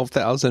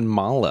 12,000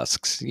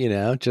 mollusks,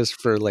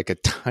 just for like a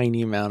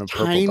tiny amount of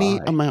purple dye.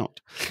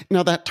 Amount.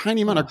 Now, that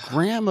tiny amount, a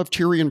gram of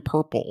Tyrian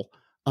purple,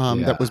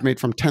 that was made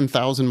from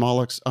 10,000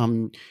 mollusks,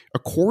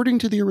 according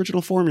to the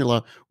original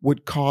formula,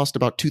 would cost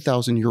about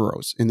 2,000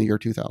 euros in the year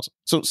 2000.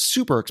 So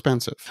super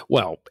expensive.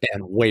 Well,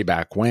 and way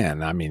back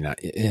when, I mean,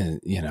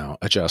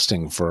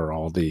 adjusting for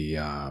all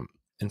the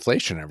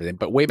inflation and everything,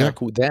 but way back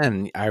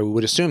then, I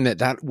would assume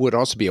that would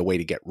also be a way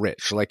to get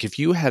rich. Like, if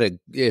you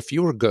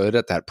were good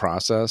at that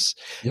process,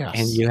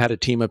 and you had a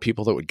team of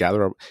people that would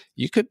gather up,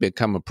 you could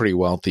become a pretty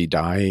wealthy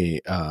dye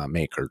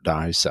maker,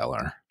 dye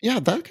seller. Yeah,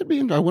 that could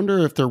be. I wonder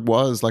if there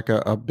was like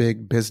a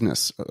big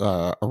business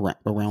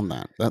around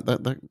that.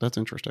 That's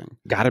interesting.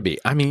 Got to be.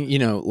 I mean,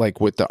 like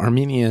with the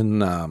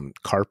Armenian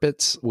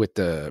carpets, with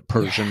the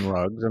Persian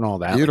rugs and all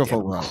that.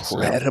 Beautiful rugs.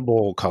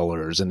 Incredible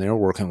colors. And they were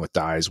working with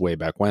dyes way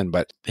back when,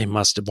 but they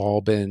must have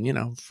all been,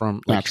 from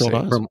natural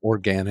dyes. From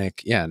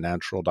organic,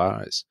 natural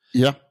dyes.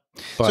 Yeah.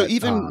 But, so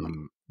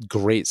even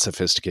great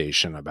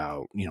sophistication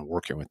about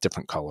working with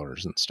different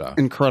colors and stuff.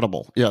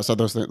 Incredible. Yeah, so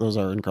those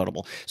are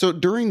incredible. So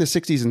during the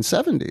 60s and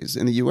 70s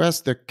in the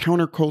US, the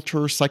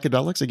counterculture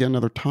psychedelics, again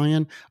another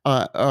tie-in,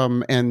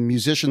 and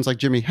musicians like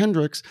Jimi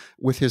Hendrix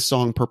with his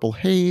song Purple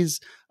Haze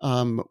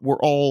were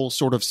all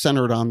sort of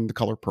centered on the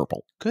color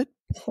purple. Good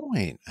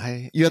point.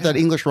 You had that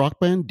English rock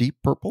band Deep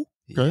Purple.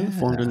 Okay,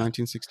 formed in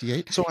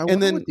 1968. So I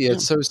wonder what the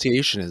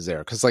association is there,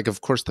 because, like,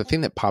 of course, the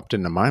thing that popped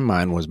into my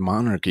mind was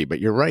monarchy. But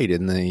you're right,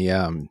 in the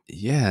in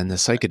the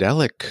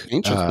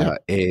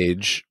psychedelic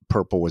age,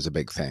 purple was a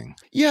big thing.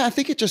 Yeah, I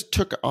think it just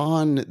took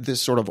on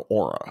this sort of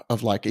aura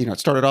of, like, it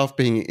started off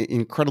being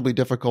incredibly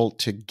difficult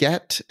to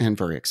get and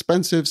very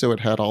expensive, so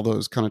it had all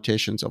those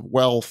connotations of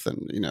wealth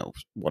and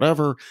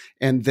whatever,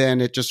 and then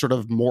it just sort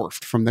of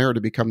morphed from there to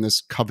become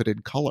this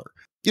coveted color.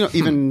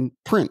 Even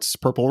Prince,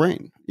 Purple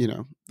Rain,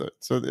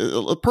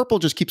 so purple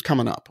just keeps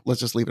coming up. Let's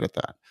just leave it at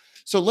that.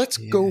 So let's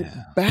go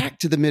back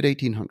to the mid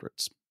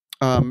 1800s.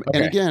 And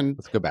again,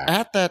 let's go back.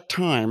 At that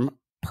time,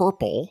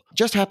 purple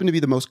just happened to be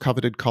the most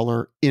coveted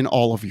color in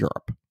all of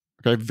Europe.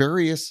 Okay,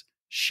 various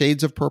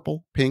shades of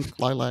purple, pink,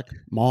 lilac,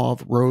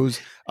 mauve, rose.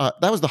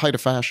 That was the height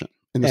of fashion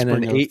in the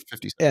spring of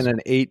 50s. And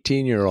an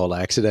 18-year-old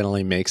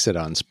accidentally makes it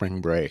on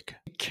spring break.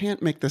 You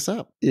can't make this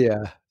up.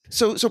 Yeah.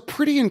 So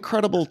pretty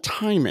incredible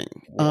timing.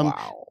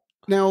 Wow.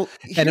 Now,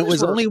 And it here's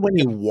was where only when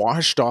he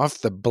washed off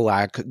the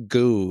black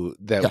goo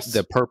that yes,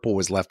 the purple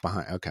was left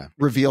behind. Okay.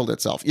 revealed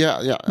itself.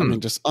 Yeah, yeah. I Hmm. mean,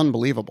 just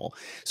unbelievable.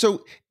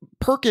 So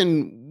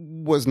Perkin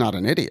was not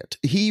an idiot.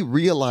 He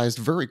realized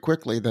very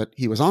quickly that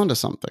he was onto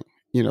something,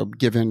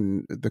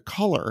 given the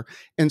color.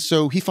 And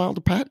so he filed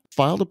a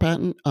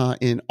patent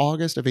in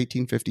August of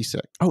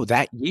 1856. Oh,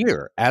 that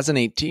year, as an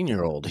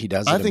 18-year-old, he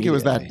does I it think it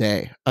was that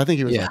immediately. day. I think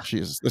he was Yeah. like,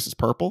 Jesus, this is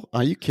purple?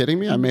 Are you kidding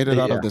me? I made it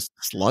out Yeah. of this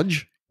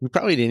sludge. You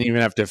probably didn't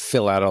even have to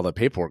fill out all the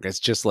paperwork. It's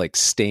just like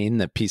stain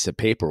the piece of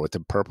paper with the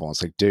purple.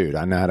 It's like, dude,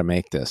 I know how to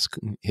make this.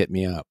 Hit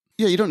me up.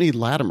 Yeah, you don't need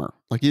Latimer.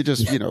 Like you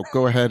just,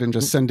 go ahead and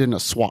just send in a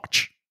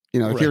swatch.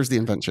 Right. Here's the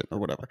invention or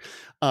whatever.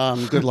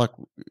 Good luck,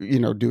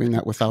 doing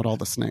that without all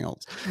the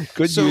snails.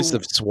 Good use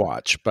of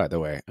swatch, by the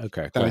way.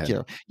 Okay, go Thank ahead.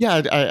 you.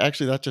 Yeah, I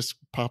actually, that just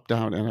popped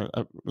out and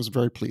I was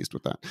very pleased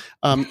with that.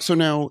 So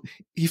now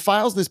he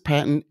files this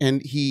patent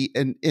and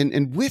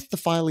and with the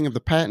filing of the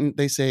patent,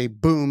 they say,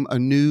 boom, a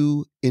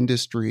new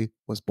industry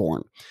was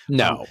born.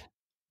 No.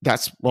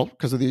 That's,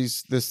 because of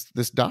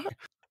this dye.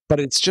 But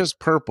it's just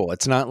purple.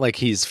 It's not like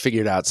he's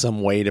figured out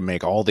some way to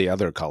make all the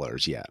other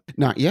colors yet.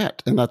 Not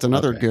yet. And that's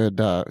another Okay. good,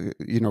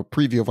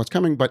 preview of what's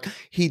coming. But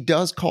he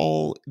does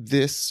call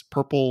this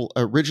purple,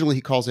 originally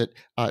he calls it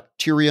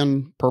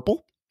Tyrian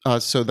purple,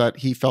 so that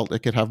he felt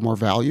it could have more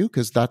value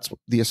because that's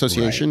the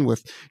association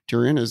with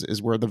Tyrian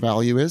is where the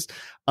value is.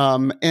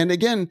 And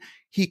again,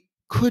 he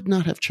could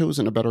not have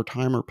chosen a better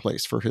time or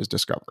place for his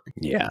discovery.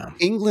 Yeah.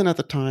 England at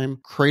the time,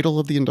 cradle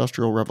of the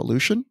Industrial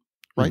Revolution,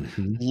 right?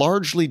 Mm-hmm.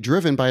 Largely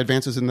driven by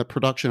advances in the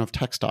production of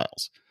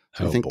textiles.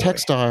 So I think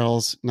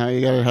textiles, now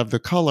you got to have the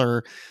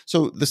color.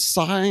 So the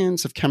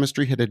science of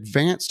chemistry had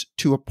advanced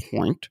to a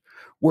point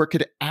where it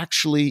could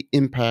actually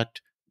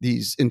impact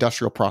these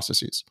industrial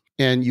processes.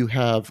 And you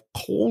have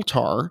coal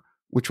tar,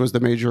 which was the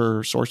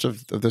major source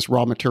of this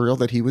raw material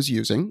that he was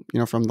using,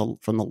 from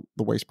the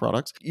waste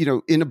products,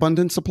 in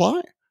abundant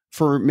supply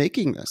for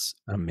making this.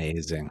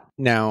 Amazing.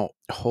 Now,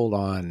 hold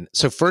on.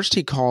 So first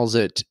he calls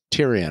it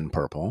Tyrian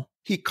purple.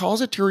 He calls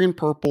it Tyrian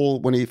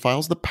purple when he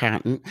files the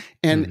patent.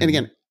 And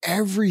again,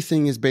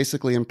 everything is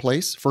basically in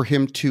place for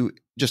him to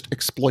just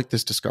exploit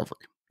this discovery.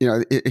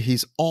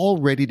 He's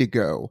all ready to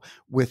go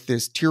with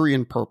this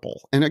Tyrian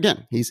purple. And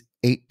again, he's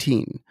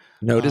 18.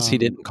 Notice he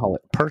didn't call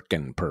it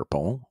Perkin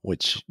purple,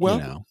 which,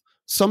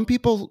 some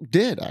people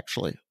did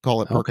actually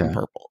call it Perkin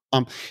purple.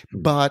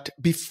 But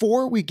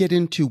before we get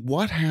into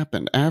what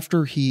happened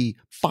after he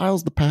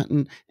files the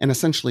patent and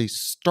essentially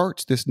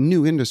starts this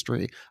new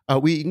industry,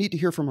 we need to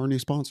hear from our new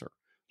sponsor,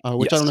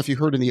 which I don't know if you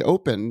heard in the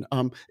open,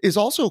 is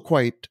also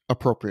quite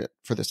appropriate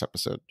for this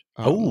episode.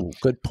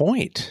 Good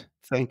point.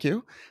 Thank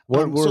you.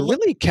 We're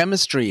really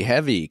chemistry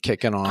heavy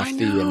kicking off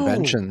the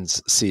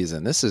Inventions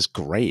season. This is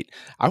great.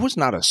 I was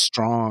not a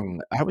strong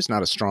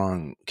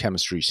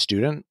chemistry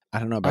student. I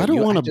don't know about you. I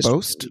don't want to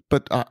boast,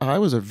 but I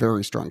was a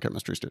very strong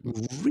chemistry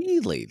student.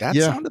 Really? That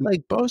sounded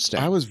like boasting.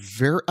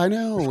 I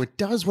know it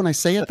does when I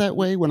say it that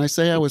way. When I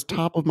say I was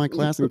top of my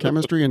class in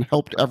chemistry and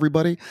helped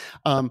everybody,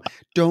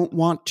 don't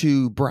want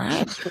to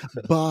brag,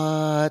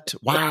 but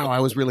wow, I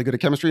was really good at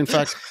chemistry. In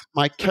fact,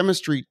 my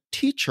chemistry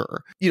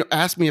teacher,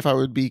 asked me if I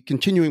would be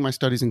continuing my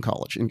studies in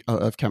college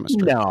of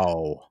chemistry.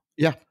 No.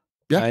 Yeah.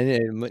 Yeah.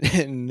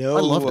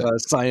 No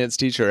science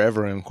teacher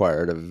ever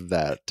inquired of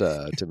that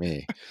to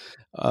me.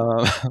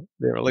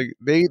 They were like,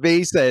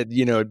 they said,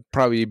 it'd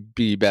probably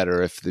be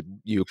better if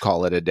you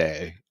call it a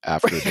day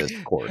after this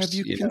course. Have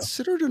you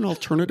considered an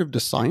alternative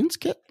to science,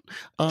 Kit?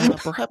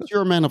 Perhaps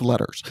you're a man of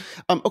letters.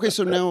 Okay,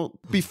 so now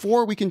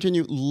before we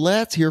continue,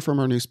 let's hear from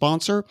our new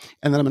sponsor,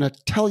 and then I'm going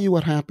to tell you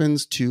what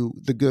happens to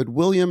the good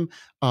William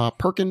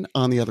Perkin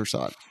on the other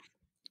side.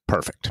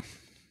 Perfect.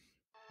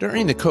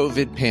 During the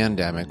COVID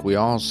pandemic, we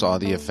all saw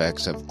the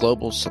effects of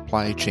global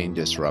supply chain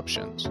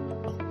disruptions.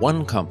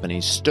 One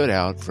company stood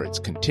out for its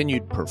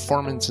continued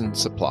performance and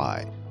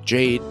supply,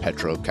 Jade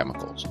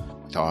Petrochemicals.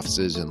 With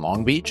offices in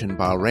Long Beach and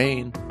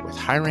Bahrain, with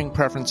hiring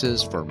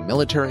preferences for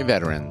military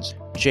veterans,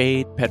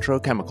 Jade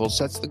Petrochemicals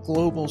sets the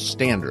global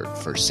standard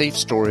for safe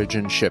storage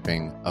and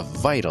shipping of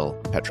vital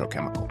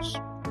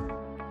petrochemicals.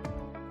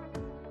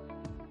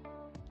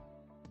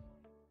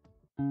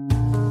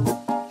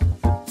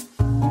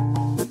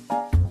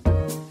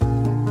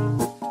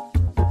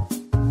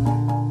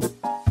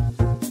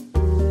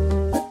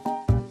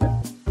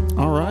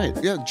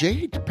 Yeah,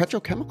 Jade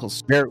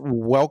Petrochemicals.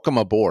 Welcome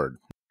aboard.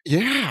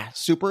 Yeah,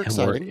 super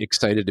exciting. And we're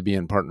excited to be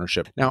in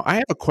partnership. Now, I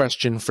have a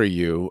question for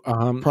you.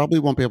 Probably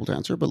won't be able to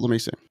answer, but let me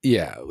see.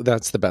 Yeah,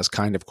 that's the best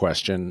kind of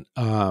question,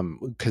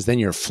 because then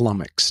you're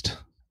flummoxed,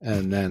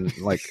 and then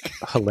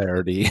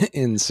hilarity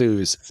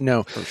ensues.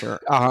 No, for sure.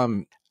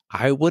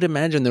 I would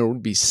imagine there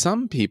would be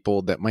some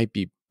people that might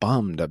be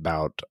bummed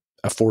about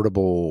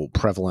affordable,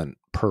 prevalent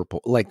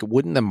purple.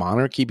 Wouldn't the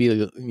monarchy be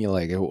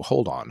like,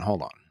 hold on?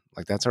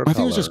 Like, that's our I think it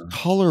color. was just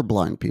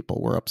colorblind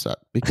people were upset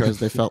because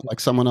they felt like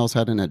someone else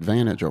had an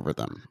advantage over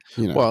them.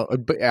 Well,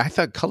 but I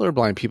thought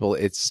colorblind people,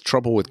 it's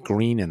trouble with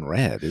green and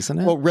red, isn't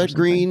it? Well, red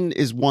green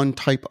is one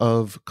type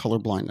of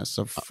colorblindness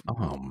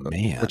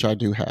man, which I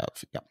do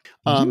have. Yeah,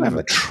 you have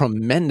a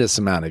tremendous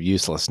amount of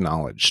useless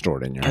knowledge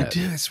stored in your head. I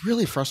do. It's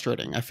really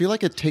frustrating. I feel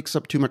like it takes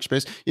up too much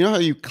space. You know how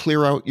you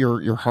clear out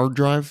your hard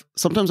drive?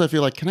 Sometimes I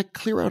feel like, can I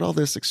clear out all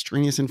this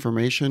extraneous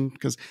information?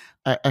 Because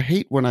I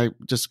hate when I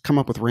just come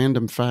up with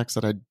random facts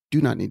that I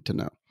do not need to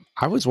know.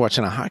 I was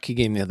watching a hockey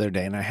game the other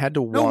day, and I had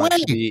to watch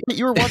Wait,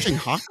 you were watching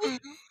hockey?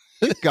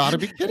 You gotta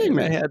be kidding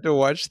me. I had to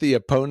watch the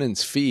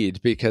opponent's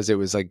feed because it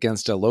was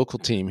against a local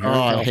team here in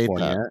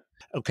California. I hate that.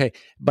 Okay,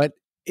 but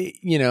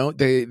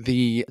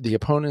the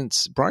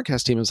opponent's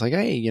broadcast team was like,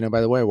 hey,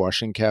 by the way,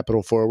 Washington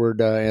Capital forward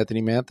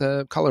Anthony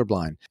Mantha,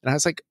 colorblind. And I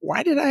was like,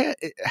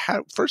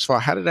 first of all,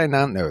 how did I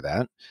not know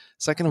that?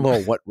 Second of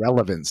all, what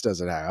relevance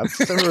does it have?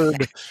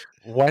 Third,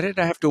 why did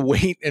I have to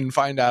wait and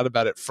find out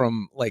about it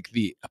from like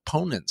the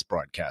opponent's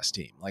broadcast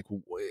team? Like,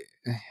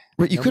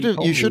 but you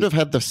should have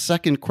had the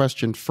second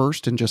question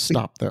first and just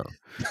stopped there.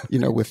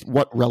 With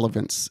what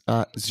relevance?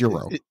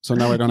 0. So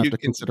now I don't have to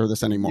consider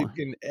this anymore.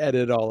 You can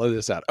edit all of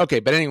this out. Okay,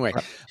 but anyway,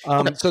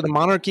 so the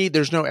monarchy,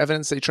 there's no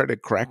evidence they tried to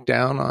crack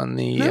down on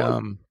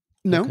the.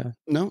 No,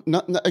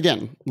 not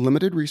again,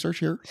 limited research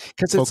here.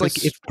 Because it's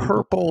like, if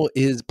purple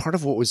is part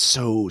of what was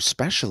so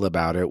special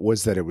about it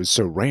was that it was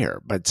so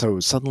rare. But so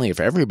suddenly if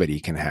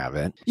everybody can have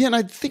it. Yeah, and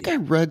I think I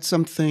read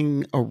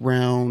something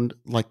around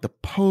like the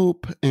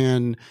Pope,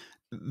 and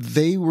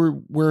they were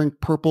wearing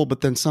purple,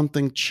 but then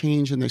something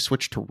changed and they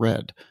switched to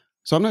red.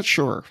 So I'm not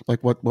sure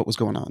like what was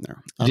going on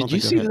there. Did you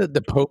see that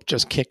the Pope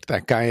just kicked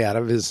that guy out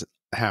of his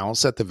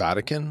house at the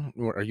Vatican?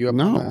 Are you up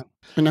on that?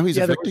 And now he's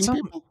evicting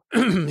people?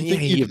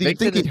 You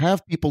think he'd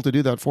have people to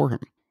do that for him?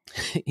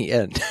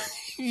 Yeah.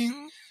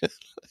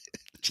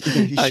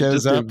 He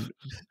shows up.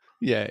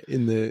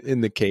 In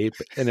the cape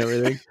and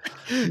everything.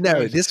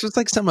 No, this was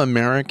like some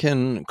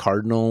American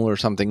cardinal or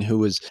something who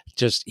was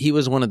he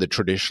was one of the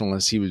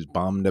traditionalists. He was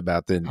bummed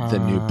about the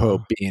new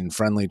Pope being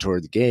friendly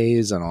toward the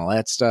gays and all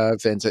that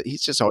stuff. And so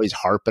he's just always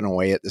harping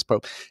away at this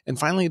Pope. And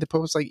finally the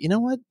Pope was like, you know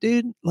what,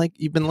 dude? Like,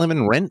 you've been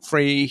living rent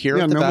free here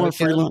at the Vatican. More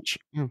free lunch.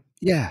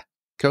 Yeah.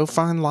 Go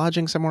find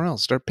lodging somewhere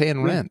else. Start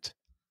paying rent.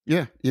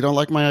 Yeah. You don't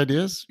like my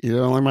ideas? You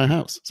don't like my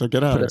house. So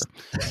get out of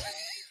here.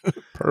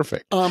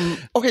 Perfect.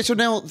 Okay, so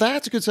now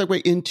that's a good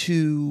segue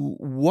into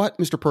what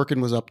Mr. Perkin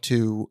was up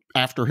to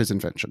after his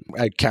invention.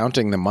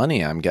 Counting the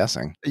money, I'm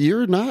guessing.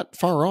 You're not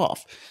far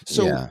off.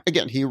 So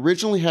again, he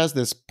originally has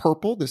this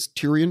purple, this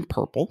Tyrian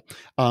purple,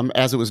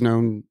 as it was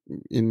known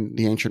in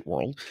the ancient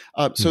world.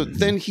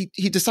 Then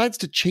he decides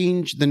to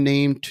change the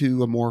name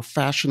to a more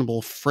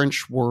fashionable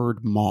French word,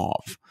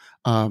 mauve.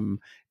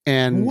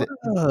 And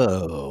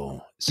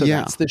whoa. So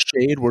that's the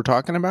shade we're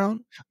talking about?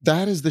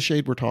 That is the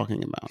shade we're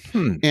talking about.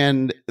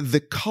 And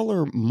the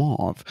color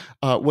mauve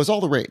was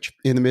all the rage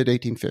in the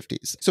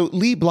mid-1850s. So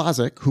Lee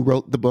Blazek, who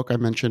wrote the book I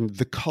mentioned,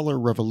 The Color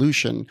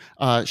Revolution,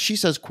 she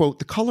says, quote,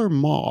 the color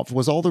mauve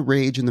was all the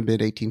rage in the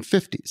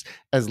mid-1850s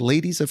as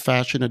ladies of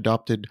fashion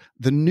adopted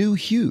the new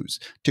hues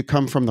to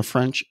come from the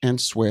French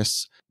and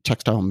Swiss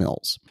textile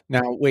mills.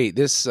 Now, wait,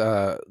 this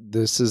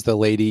is the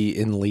lady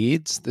in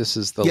Leeds? This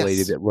is the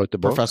lady that wrote the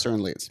book? Professor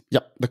in Leeds.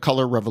 Yep, The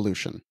Color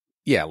Revolution.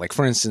 Yeah, like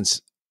for instance,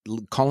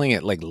 calling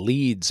it like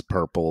Leeds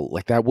purple,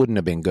 like that wouldn't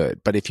have been good.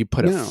 But if you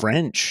put a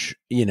French,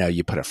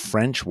 you put a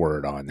French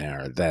word on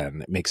there,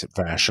 then it makes it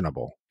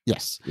fashionable.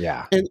 Yes.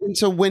 Yeah. And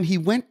so when he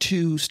went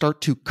to start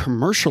to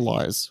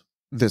commercialize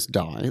this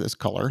dye, this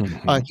color,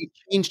 he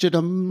changed it a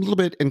little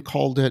bit and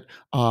called it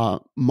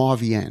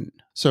Mauvienne.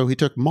 So he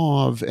took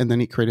mauve and then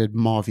he created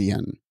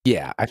Mauvienne.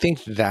 Yeah, I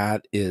think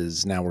that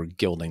is, now we're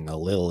gilding the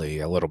lily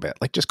a little bit.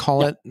 Like, just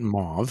call it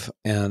mauve.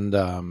 And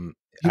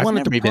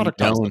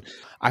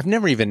I've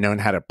never even known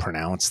how to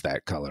pronounce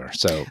that color.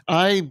 So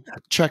I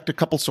checked a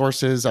couple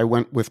sources. I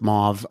went with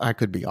mauve. I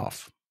could be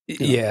off.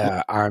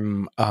 Yeah,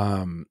 I'm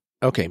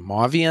okay.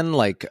 Mauvienne,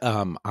 like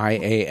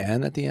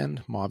IAN at the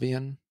end.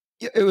 Mauvienne.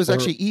 It was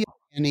actually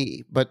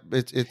E-N-E, but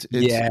it's like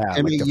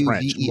the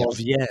French.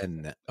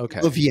 Mauvienne. Okay.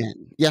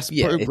 Mauvienne. Yes.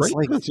 Yeah, great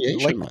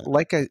pronunciation.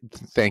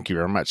 Thank you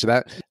very much.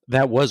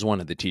 That was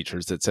one of the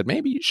teachers that said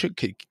maybe you should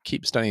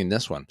keep studying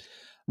this one.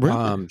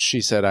 Really?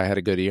 She said I had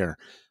a good ear.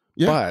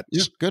 Yeah,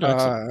 good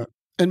accent.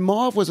 And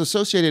mauve was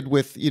associated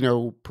with,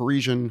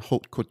 Parisian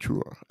haute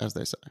couture, as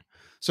they say.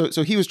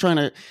 So he was trying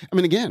to,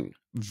 again,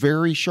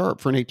 very sharp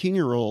for an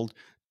 18-year-old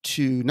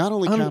to not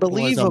only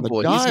capitalize on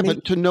the dye,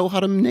 but to know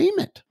how to name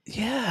it.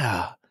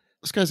 Yeah.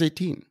 This guy's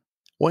 18.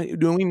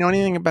 Do we know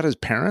anything about his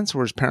parents?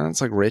 Were his parents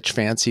like rich,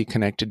 fancy,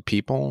 connected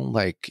people?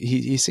 Like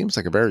he seems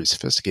like a very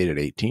sophisticated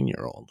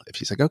 18-year-old. If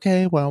he's like,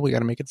 okay, well, we got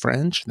to make it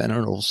French, then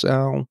it'll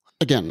sell.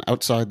 Again,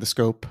 outside the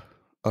scope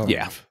of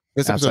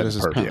this episode is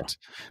his parents.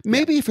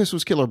 Maybe if this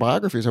was Killer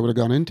Biographies, I would have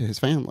gone into his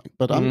family,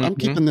 but I'm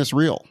keeping this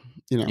real.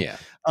 Yeah.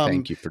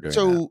 Thank you for doing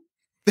that.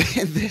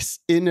 this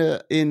in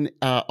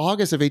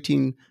August of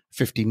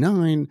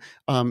 1859,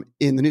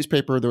 in the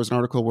newspaper, there was an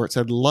article where it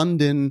said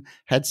London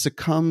had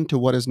succumbed to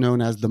what is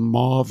known as the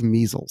mauve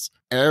measles.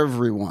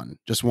 Everyone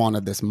just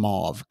wanted this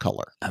mauve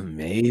color.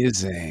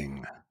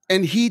 Amazing.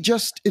 And he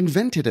just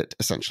invented it,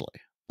 essentially.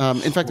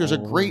 In fact, there's a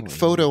great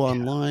photo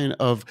online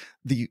of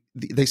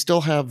they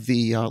still have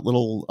the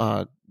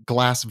little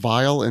glass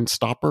vial and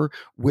stopper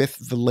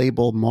with the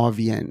label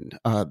Mauvien,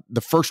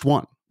 the first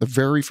one. The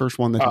very first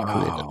one that he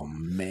created. Oh,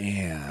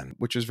 man.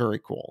 Which is very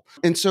cool.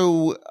 And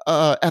so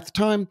at the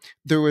time,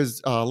 there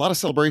was a lot of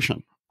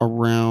celebration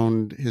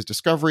around his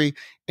discovery.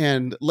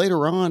 And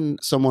later on,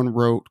 someone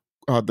wrote,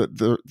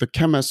 the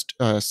chemist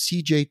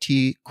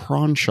C.J.T.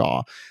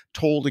 Cronshaw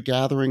told a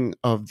gathering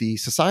of the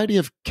Society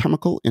of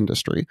Chemical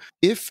Industry,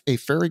 if a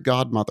fairy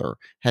godmother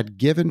had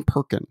given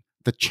Perkin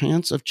the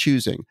chance of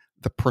choosing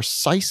the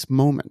precise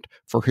moment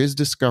for his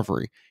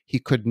discovery, he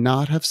could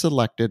not have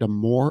selected a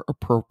more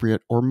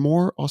appropriate or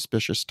more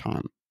auspicious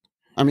time.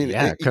 I mean,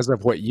 yeah, because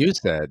of what you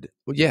said.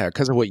 Yeah,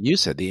 because of what you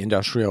said, the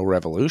Industrial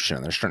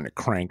Revolution. They're starting to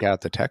crank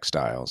out the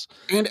textiles.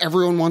 And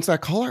everyone wants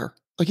that color.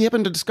 Like, he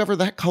happened to discover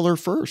that color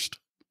first,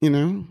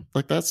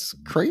 Like, that's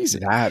crazy.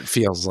 That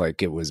feels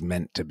like it was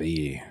meant to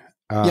be.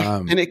 Yeah,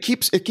 and it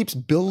keeps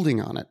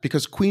building on it,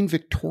 because Queen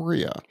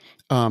Victoria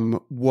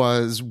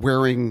was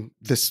wearing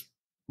this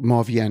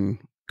Mauvien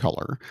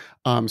color.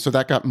 So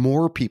that got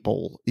more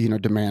people,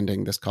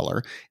 demanding this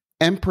color.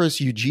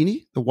 Empress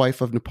Eugenie, the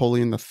wife of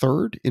Napoleon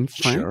III in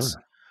France.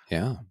 Sure.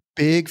 Yeah.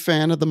 Big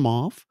fan of the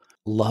mauve.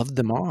 Loved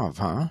the mauve,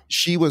 huh?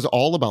 She was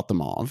all about the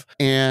mauve.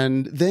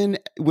 And then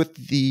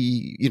with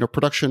the,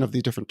 production of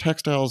the different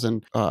textiles,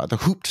 and the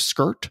hooped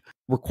skirt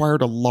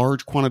required a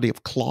large quantity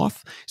of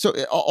cloth. So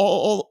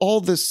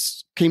all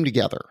this came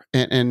together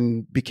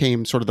and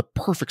became sort of the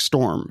perfect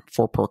storm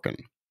for Perkin.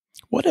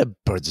 What a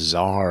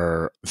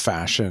bizarre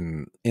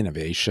fashion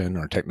innovation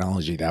or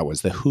technology that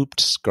was. The hooped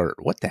skirt.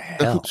 What the hell?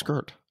 The hooped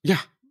skirt. Yeah.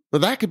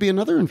 But that could be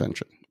another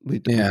invention we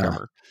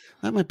cover.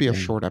 That might be a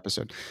short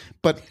episode.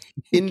 But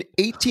in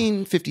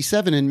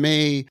 1857, in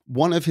May,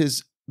 one of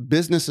his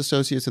business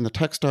associates in the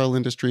textile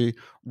industry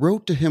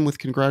wrote to him with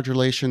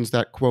congratulations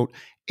that, quote,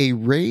 a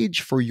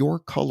rage for your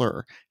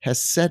color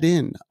has set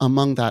in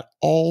among that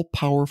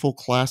all-powerful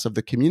class of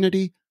the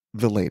community,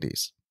 the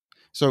ladies.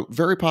 So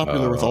very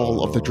popular with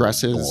all of the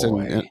dresses.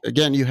 And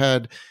again, you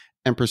had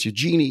Empress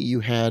Eugenie, you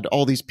had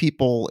all these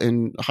people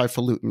in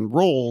highfalutin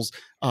roles,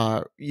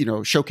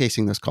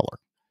 showcasing this color.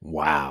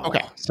 Wow.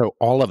 Okay. So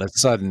all of a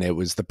sudden it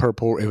was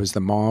the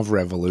mauve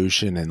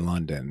revolution in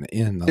London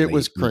in the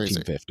late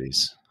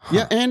 1950s. Huh.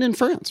 Yeah. And in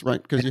France,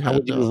 right? Because you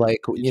had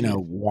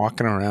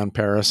walking around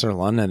Paris or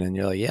London and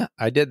you're like, yeah,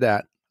 I did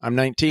that. I'm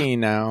 19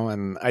 now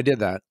and I did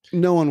that.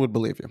 No one would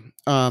believe you.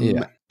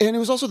 And it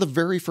was also the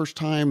very first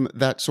time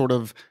that sort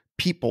of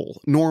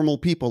normal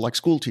people like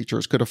school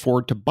teachers could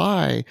afford to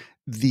buy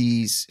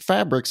these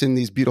fabrics in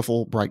these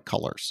beautiful, bright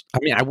colors. I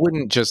mean, I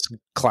wouldn't just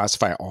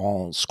classify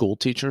all school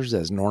teachers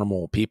as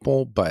normal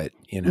people, but,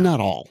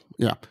 Not all.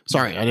 Yeah.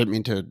 Sorry, I didn't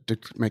mean to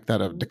make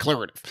that a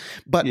declarative.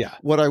 But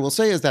what I will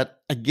say is that,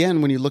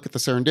 again, when you look at the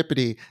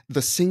serendipity,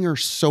 the Singer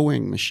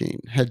sewing machine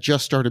had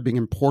just started being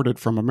imported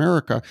from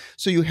America.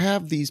 So you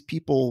have these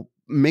people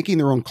making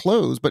their own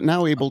clothes, but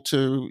now able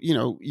to,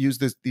 use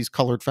these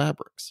colored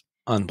fabrics.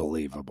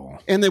 Unbelievable.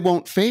 And they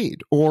won't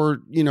fade or,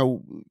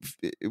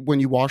 when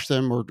you wash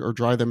them or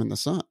dry them in the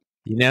sun.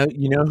 You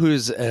know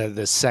who's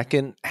the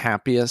second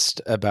happiest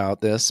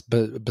about this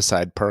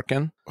beside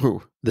Perkin?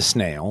 Who? The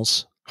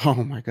snails.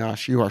 Oh my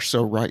gosh, you are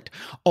so right.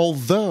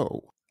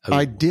 Although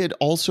I did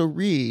also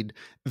read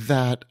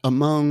that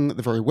among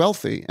the very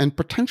wealthy and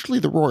potentially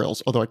the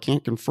royals, although I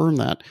can't confirm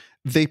that,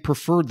 they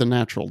preferred the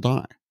natural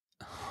dye.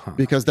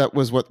 Because that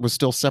was what was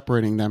still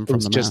separating them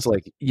from the masses.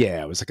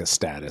 It was like a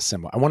status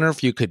symbol. I wonder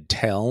if you could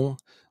tell,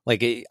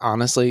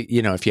 honestly,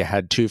 if you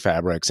had two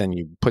fabrics and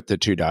you put the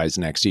two dyes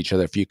next to each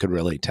other, if you could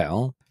really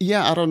tell.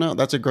 Yeah, I don't know.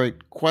 That's a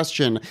great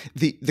question.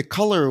 The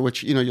color,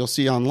 which, you'll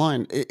see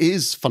online,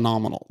 is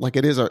phenomenal. Like,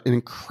 it is an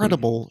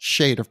incredible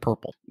shade of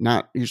purple.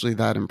 Not usually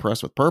that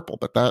impressed with purple,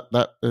 but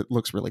that it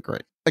looks really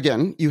great.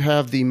 Again, you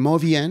have the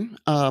Mauvien,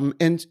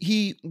 and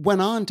he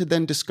went on to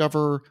then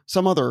discover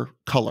some other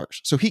colors.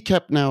 So he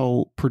kept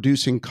now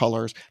producing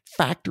colors.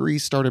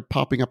 Factories started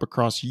popping up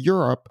across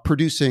Europe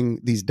producing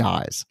these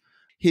dyes.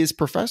 His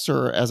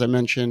professor, as I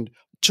mentioned,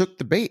 took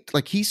the bait.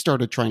 Like, he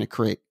started trying to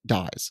create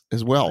dyes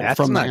as well. That's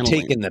from not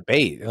taking the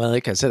bait.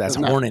 Like I said, that's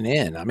horning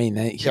in. I mean,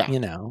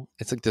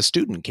 it's like the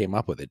student came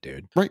up with it,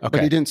 dude. Right. Okay.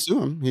 But he didn't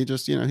sue him. He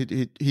just,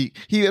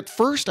 he at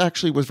first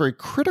actually was very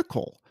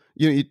critical.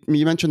 You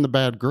mentioned the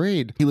bad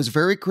grade. He was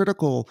very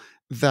critical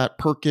that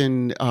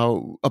Perkin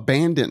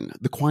abandoned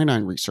the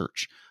quinine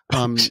research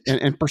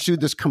and pursued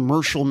this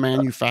commercial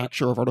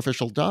manufacture of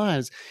artificial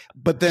dyes.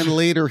 But then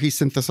later he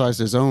synthesized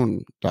his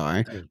own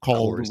dye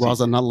called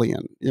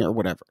rosanullion, or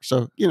whatever.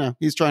 So,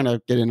 he's trying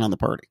to get in on the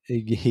party.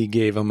 He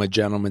gave him a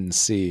gentleman's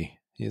C.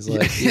 He's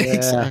like, yeah,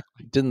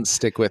 Exactly. didn't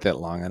stick with it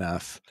long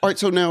enough. All right.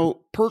 So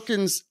now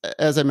Perkins,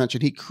 as I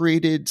mentioned, he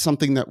created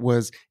something that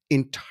was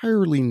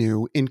entirely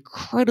new,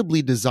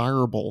 incredibly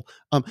desirable,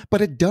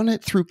 but had done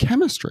it through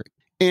chemistry.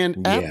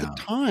 And at the Yeah.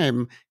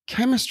 time,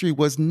 chemistry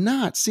was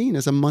not seen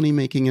as a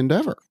money-making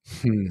endeavor.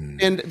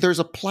 And there's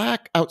a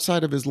plaque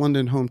outside of his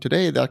London home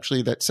today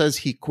that says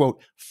he, quote,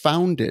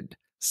 founded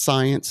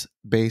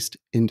science-based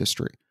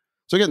industry.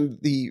 So again,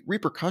 the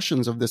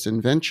repercussions of this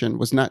invention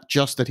was not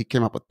just that he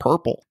came up with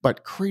purple,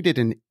 but created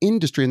an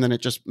industry, and then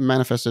it just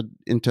manifested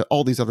into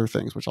all these other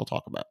things, which I'll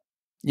talk about.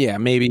 Yeah,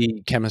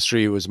 maybe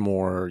chemistry was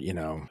more,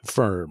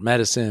 for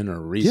medicine or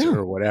research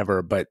or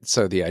whatever. But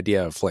so the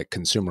idea of like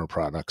consumer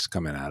products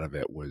coming out of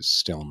it was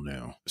still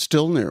new.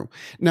 Still new.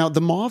 Now,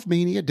 the mauve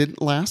mania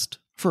didn't last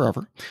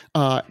forever.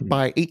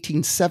 By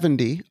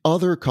 1870,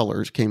 other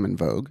colors came in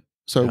vogue.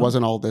 So it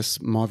wasn't all this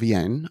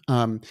mauvienne.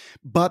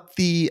 But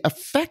the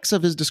effects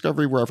of his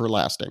discovery were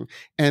everlasting.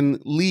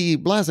 And Lee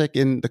Blazek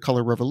in The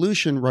Color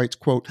Revolution writes,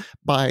 quote,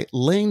 by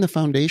laying the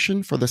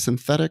foundation for the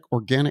synthetic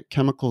organic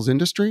chemicals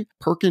industry,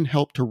 Perkin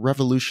helped to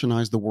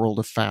revolutionize the world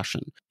of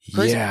fashion.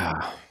 Crazy. Yeah.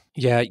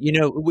 Yeah,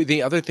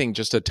 the other thing,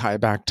 just to tie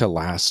back to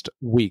last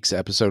week's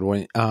episode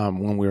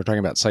when we were talking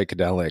about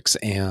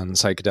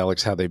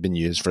psychedelics, how they've been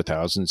used for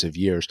thousands of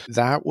years,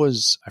 that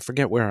was, I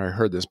forget where I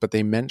heard this, but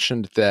they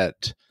mentioned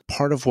that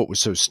part of what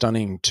was so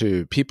stunning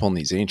to people in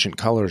these ancient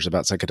colors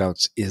about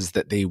psychedelics is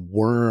that they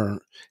were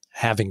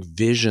having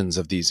visions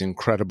of these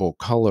incredible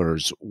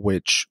colors,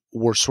 which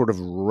were sort of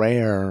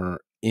rare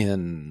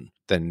in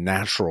the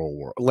natural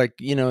world. Like,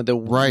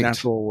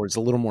 natural world is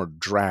a little more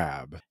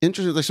drab.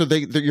 Interesting. So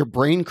your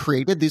brain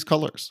created these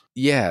colors?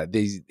 Yeah,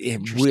 these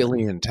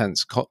really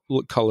intense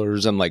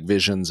colors and like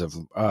visions of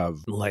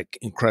like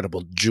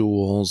incredible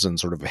jewels and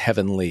sort of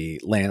heavenly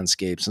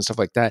landscapes and stuff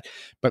like that.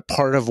 But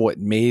part of what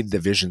made the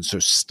vision so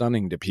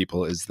stunning to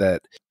people is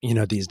that,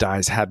 these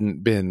dyes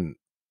hadn't been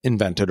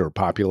invented or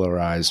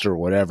popularized or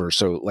whatever.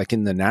 So like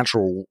in the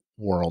natural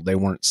world, they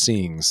weren't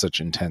seeing such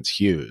intense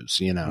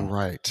hues,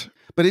 Right.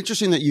 But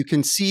interesting that you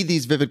can see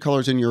these vivid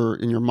colors in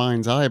your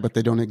mind's eye, but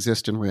they don't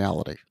exist in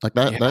reality. Like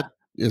that. Yeah. That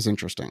is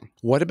interesting.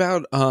 What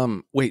about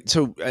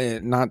So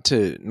not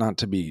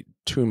to be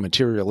too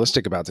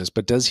materialistic about this,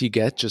 but does he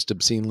get just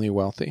obscenely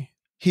wealthy?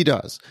 He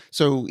does.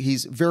 So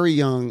he's very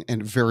young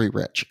and very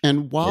rich.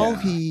 And while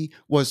he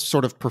was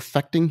sort of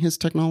perfecting his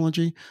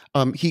technology,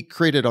 he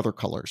created other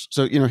colors.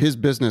 So his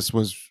business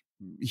was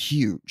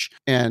huge.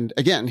 And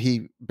again,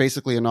 he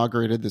basically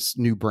inaugurated this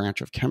new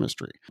branch of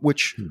chemistry,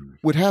 which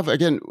would have,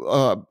 again,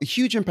 a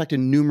huge impact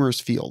in numerous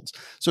fields.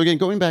 So again,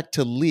 going back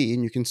to Lee,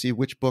 and you can see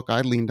which book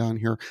I leaned on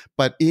here,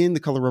 but in The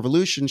Color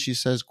Revolution, she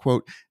says,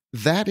 quote,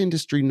 that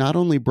industry not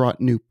only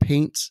brought new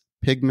paints,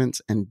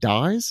 pigments, and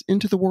dyes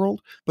into the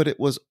world, but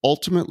it was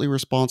ultimately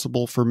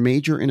responsible for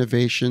major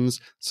innovations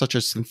such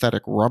as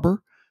synthetic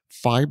rubber,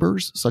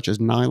 fibers such as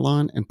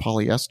nylon and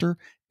polyester,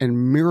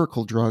 and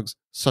miracle drugs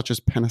such as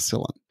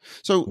penicillin.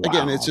 So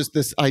again, it's just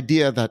this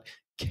idea that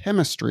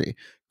chemistry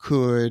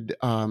could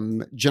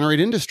generate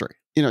industry.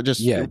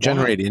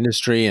 Generate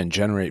industry and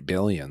generate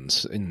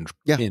billions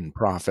in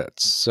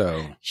profits.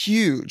 So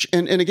huge.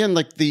 And again,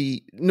 like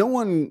no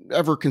one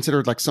ever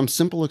considered like some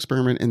simple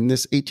experiment in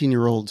this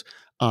 18-year-old's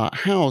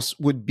house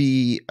would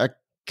be a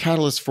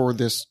catalyst for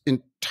this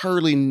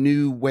entirely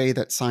new way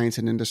that science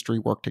and industry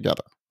work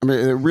together. I mean,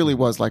 it really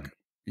was like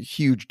a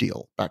huge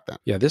deal back then.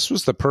 Yeah, this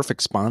was the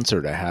perfect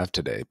sponsor to have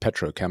today,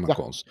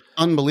 petrochemicals. Yeah,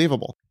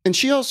 unbelievable. And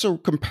she also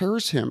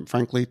compares him,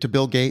 frankly, to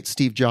Bill Gates,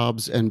 Steve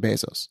Jobs, and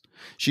Bezos.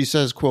 She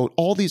says, quote,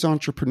 all these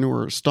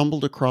entrepreneurs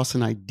stumbled across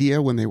an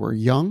idea when they were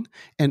young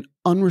and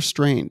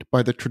unrestrained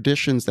by the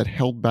traditions that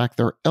held back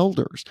their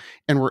elders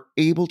and were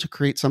able to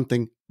create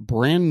something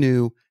brand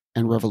new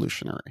and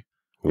revolutionary.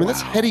 I mean,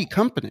 that's heady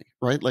company,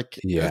 right? Like,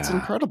 that's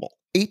incredible.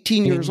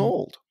 18 years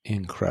old.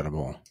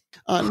 Incredible.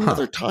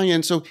 Another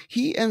tie-in. So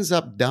he ends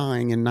up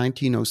dying in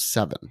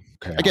 1907.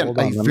 Okay, again,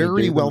 a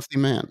very wealthy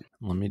man.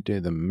 Let me do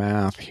the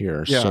math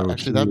here. Yeah, so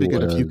actually, that'd be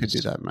good if you could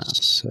do that math.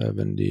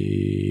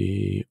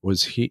 70.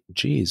 Was he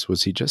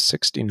just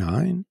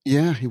 69?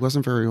 Yeah, he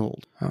wasn't very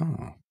old.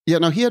 Oh. Yeah,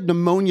 no, he had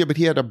pneumonia, but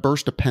he had a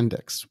burst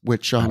appendix,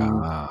 which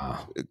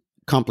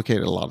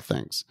complicated a lot of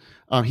things.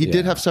 He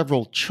did have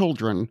several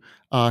children.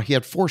 He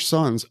had 4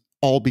 sons,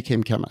 all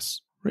became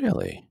chemists.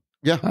 Really?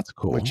 Yeah, that's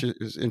cool. Which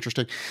is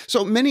interesting.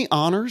 So many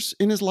honors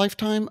in his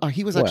lifetime.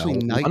 He was actually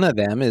knighted. One of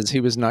them is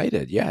he was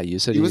knighted. Yeah, you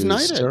said he was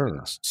knighted.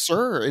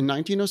 Sir, in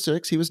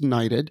 1906, he was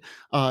knighted.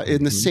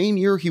 In the same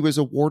year, he was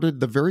awarded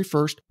the very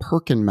first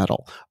Perkin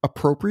Medal,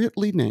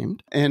 appropriately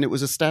named, and it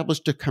was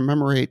established to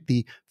commemorate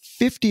the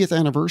 50th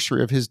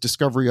anniversary of his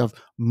discovery of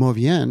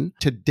mauvienne.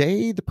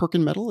 Today, the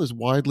Perkin Medal is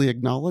widely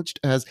acknowledged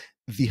as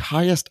the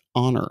highest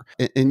honor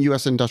in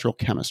U.S. industrial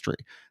chemistry.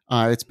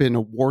 It's been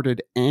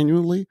awarded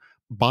annually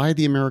by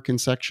the American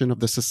section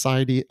of the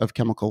Society of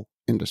Chemical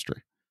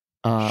Industry.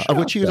 of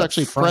which he was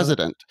actually fuck.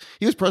 president.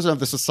 He was president of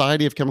the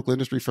Society of Chemical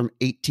Industry from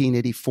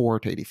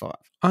 1884 to 85.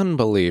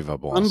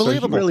 Unbelievable. So he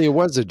really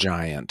was a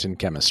giant in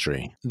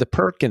chemistry. The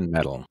Perkin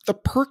medal. The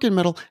Perkin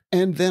medal.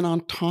 And then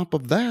on top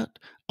of that,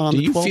 do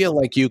you feel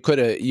like you could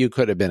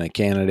have been a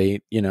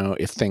candidate,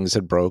 if things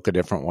had broke a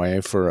different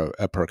way for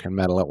a Perkin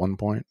medal at one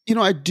point?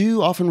 I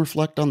do often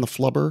reflect on the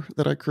flubber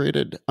that I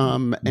created.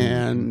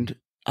 And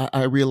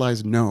I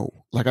realized no.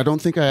 Like, I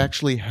don't think I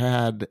actually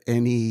had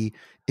any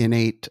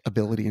innate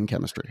ability in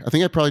chemistry. I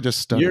think I probably just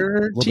studied.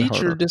 Your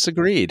teacher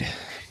disagreed.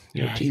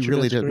 He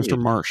really did, Mr.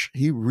 Marsh.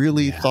 He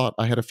really thought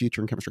I had a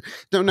future in chemistry.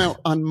 Now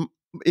on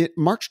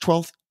March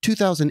 12th,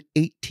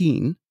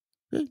 2018,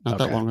 not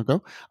that long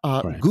ago,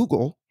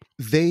 Google,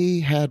 they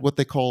had what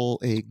they call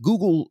a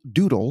Google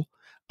Doodle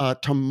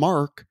to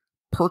mark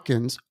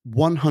Perkin's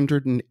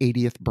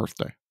 180th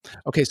birthday.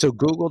 Okay, so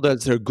Google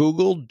does their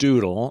Google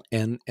Doodle,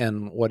 and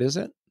what is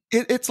it?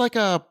 It's like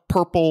a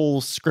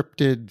purple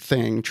scripted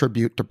thing,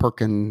 tribute to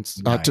Perkins,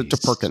 to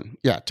Perkin,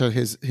 to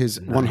his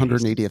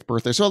 180th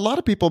birthday. So a lot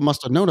of people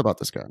must have known about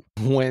this guy.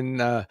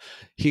 When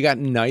he got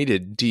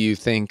knighted, do you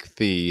think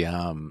the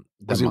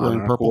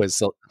monarch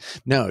was?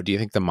 No, do you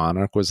think the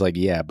monarch was like,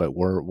 yeah, but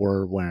we're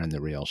wearing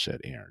the real shit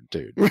here,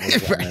 dude.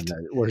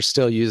 We're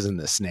still using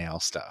the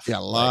snail stuff. Yeah,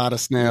 a lot of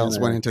snails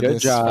went into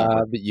this. Good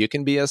job. You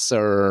can be a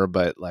sir,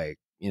 but like.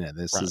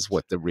 This is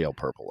what the real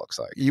purple looks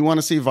like. You want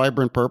to see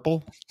vibrant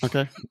purple?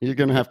 Okay, you're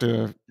gonna have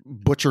to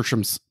butcher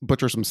some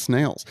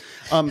snails.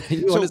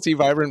 You want to see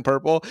vibrant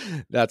purple?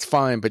 That's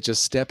fine, but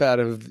just step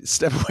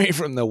away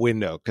from the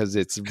window because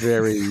it's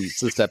very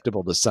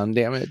susceptible to sun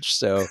damage.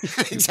 So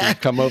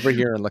exactly. Come over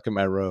here and look at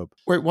my robe.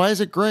 Wait, why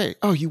is it gray?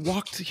 Oh, you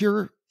walked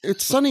here.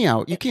 It's sunny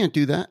out. You can't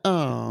do that.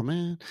 Oh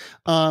man.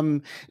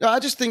 I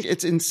just think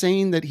it's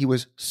insane that he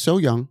was so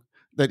young,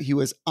 that he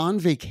was on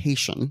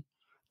vacation,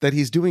 that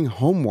he's doing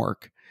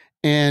homework,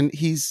 and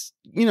he's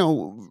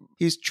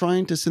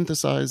trying to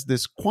synthesize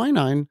this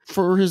quinine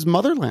for his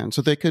motherland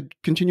so they could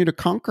continue to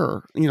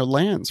conquer,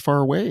 lands far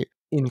away.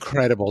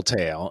 Incredible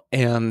tale.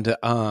 And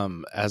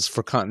as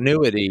for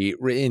continuity,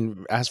 it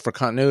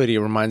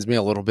reminds me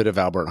a little bit of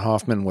Albert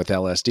Hoffman with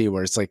LSD,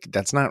 where it's like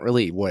that's not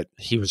really what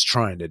he was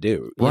trying to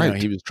do.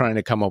 He was trying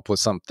to come up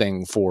with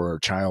something for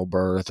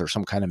childbirth or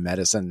some kind of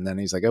medicine, and then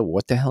he's like, "Oh,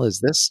 what the hell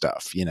is this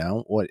stuff?"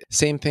 What?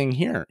 Same thing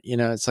here.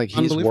 It's like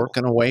he's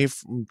working away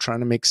from trying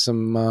to make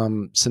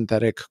some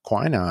synthetic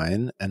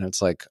quinine, and it's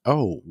like,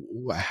 "Oh,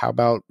 how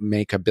about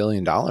make $1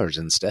 billion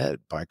instead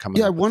by coming?"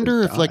 Yeah, I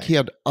wonder if he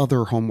had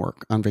other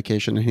homework on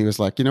vacation. And he was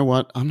like, you know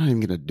what? I'm not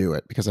even going to do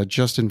it because I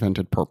just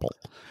invented purple.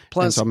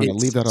 Plus, so I'm going to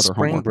leave that other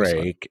spring homework.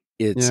 Break.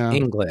 It's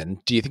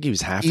England. Do you think he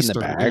was half Easter,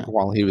 in the bag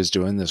while he was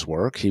doing this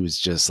work? He was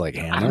just like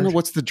hammered. I don't know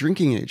what's the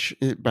drinking age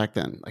back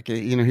then. Like,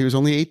 he was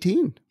only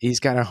 18. He's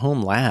got a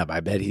home lab.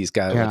 I bet he's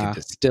got like a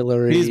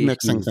distillery. He's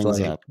mixing things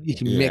up.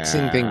 He's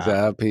mixing things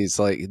up. He's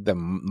like, the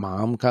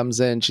mom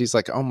comes in. She's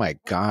like, oh my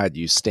God,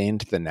 you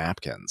stained the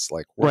napkins.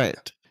 Like, what?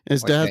 Right.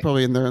 His dad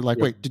probably in there like,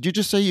 wait, did you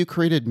just say you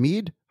created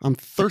mead? I'm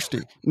thirsty.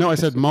 No, I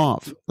said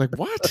mauve. Like,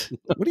 what?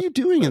 What are you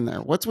doing in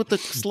there? What's with the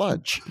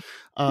sludge?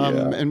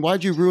 And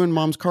why'd you ruin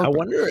mom's carpet?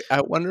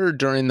 I wonder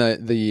during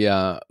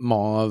the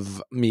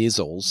mauve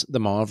measles, the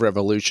mauve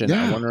revolution,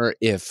 I wonder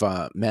if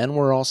men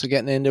were also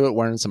getting into it,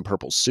 wearing some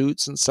purple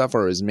suits and stuff,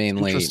 or is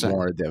mainly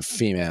more the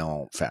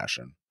female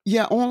fashion?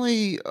 Yeah,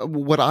 only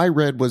what I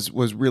read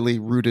was really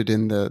rooted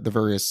in the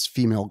various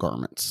female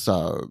garments.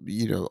 All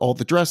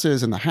the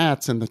dresses and the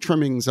hats and the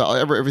trimmings,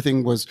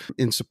 everything was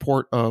in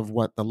support of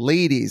what the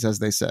ladies, as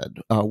they said,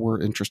 were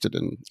interested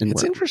in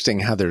It's wearing. interesting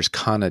how there's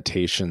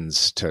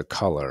connotations to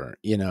color.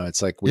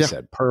 It's like we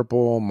said,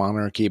 purple,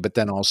 monarchy, but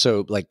then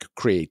also like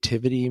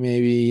creativity,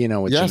 maybe,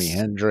 with Jimi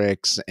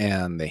Hendrix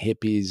and the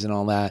hippies and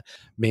all that.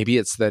 Maybe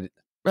it's that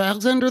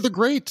Alexander the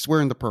Great's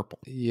wearing the purple.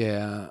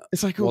 Yeah.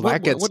 It's like,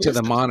 that gets to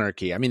the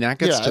monarchy. I mean, that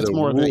gets to the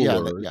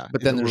rulers.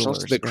 But then there's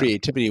also the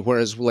creativity.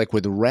 Whereas like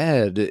with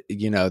red,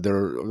 there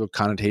are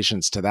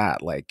connotations to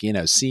that, like,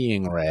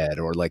 seeing red,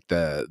 or like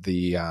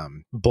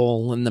the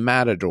bull and the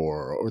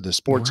matador, or the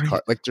sports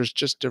car. Like there's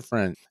just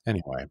different.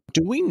 Anyway,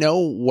 do we know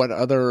what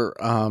other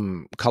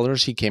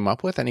colors he came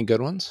up with? Any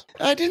good ones?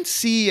 I didn't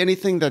see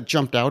anything that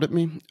jumped out at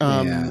me.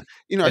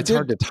 It's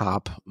hard to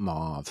top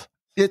mauve.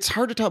 It's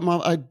hard to top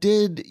mauve. I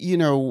did,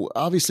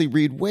 obviously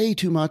read way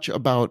too much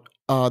about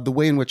the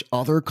way in which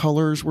other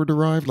colors were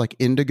derived, like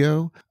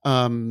indigo.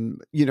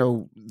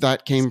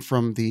 That came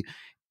from the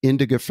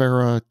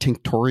Indigofera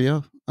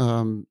tinctoria,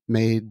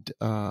 made,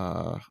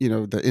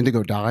 the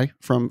indigo dye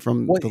from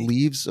the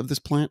leaves of this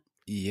plant.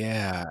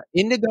 Yeah.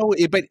 Indigo,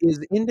 but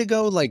is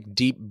indigo like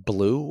deep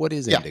blue? What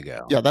is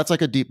indigo? Yeah, that's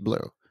like a deep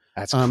blue.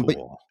 That's cool. But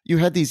you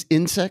had these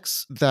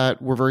insects that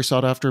were very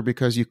sought after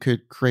because you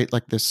could create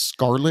like this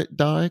scarlet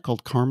dye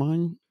called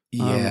carmine.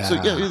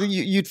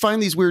 You'd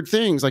find these weird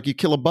things, like you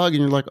kill a bug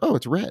and you're like, oh,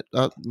 it's red.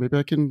 Maybe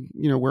I can,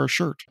 wear a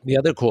shirt. The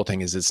other cool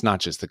thing is it's not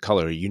just the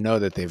color.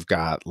 That they've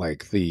got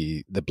like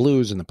the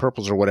blues and the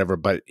purples or whatever,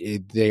 but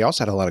they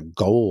also had a lot of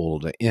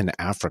gold in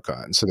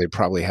Africa. And so they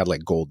probably had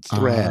like gold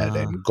thread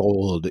and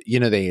gold,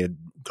 they had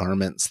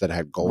garments that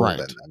had gold in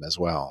them as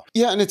well.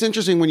 Yeah, and it's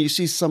interesting when you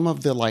see some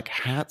of the like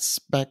hats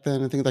back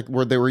then and things like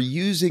where they were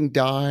using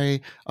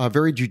dye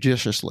very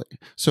judiciously,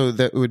 so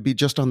that it would be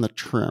just on the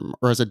trim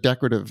or as a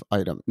decorative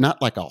item,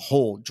 not like a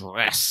whole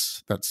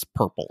dress that's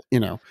purple.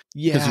 Yeah,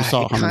 you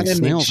saw it kind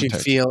of makes you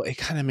feel. It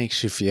kind of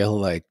makes you feel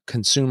like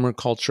consumer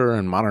culture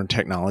and modern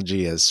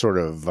technology has sort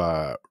of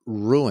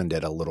ruined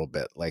it a little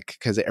bit, like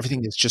because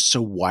everything is just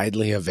so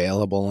widely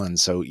available and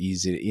so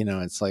easy.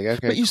 It's like,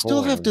 okay, but you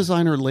still have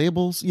designer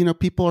labels.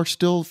 People are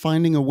still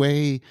finding a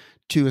way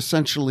to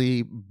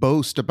essentially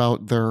boast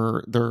about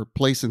their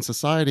place in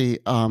society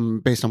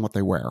based on what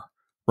they wear.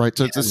 Right.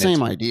 So it's the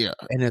same idea.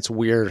 And it's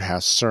weird how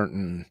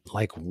certain,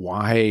 like,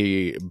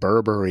 why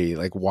Burberry,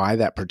 like why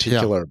that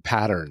particular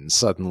pattern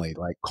suddenly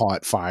like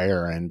caught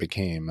fire and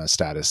became a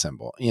status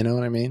symbol. You know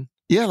what I mean?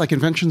 Yeah, like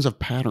inventions of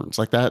patterns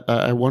like that.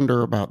 I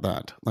wonder about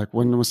that. Like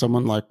when was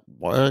someone like,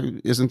 why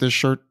isn't this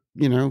shirt,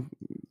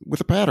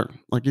 with a pattern?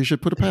 Like you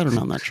should put a pattern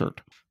on that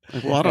shirt.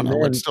 Like, well, I don't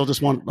know. I'd still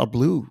just want a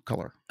blue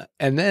color.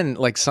 And then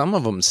like some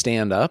of them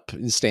stand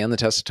the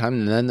test of time.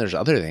 And then there's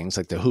other things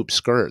like the hoop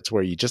skirts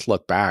where you just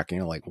look back and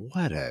you're like,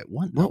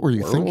 what were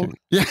you thinking?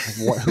 Yeah.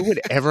 Who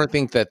would ever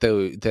think that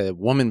the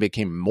woman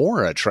became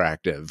more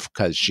attractive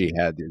because she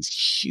had these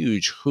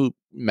huge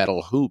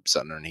metal hoops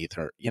underneath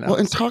her? Well,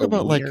 and talk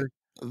about like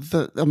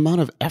the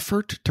amount of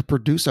effort to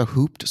produce a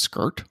hooped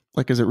skirt.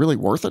 Like, is it really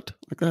worth it?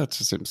 Like that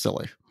just seems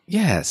silly.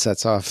 Yeah, it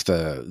sets off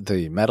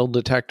the metal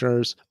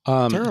detectors.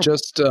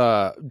 Just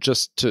to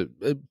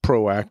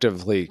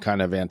proactively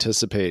kind of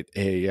anticipate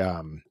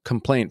a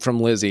complaint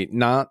from Lizzie.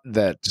 Not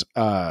that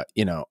a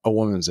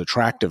woman's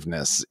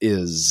attractiveness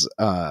is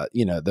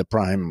the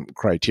prime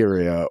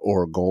criteria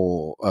or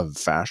goal of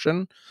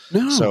fashion.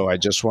 No. So I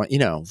just want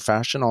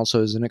fashion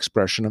also is an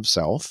expression of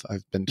self.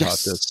 I've been taught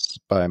this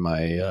by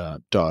my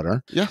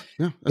daughter. Yeah,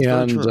 that's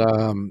very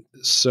true.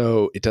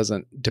 So it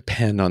doesn't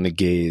depend on the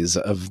gaze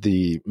of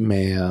the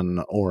man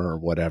or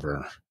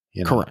whatever.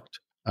 Correct.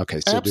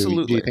 Okay, so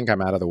do you think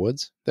I'm out of the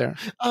woods there?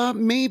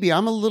 Maybe.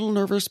 I'm a little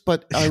nervous,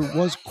 but I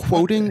was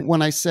quoting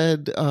when I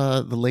said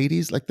the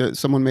ladies, like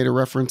someone made a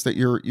reference that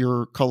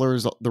your color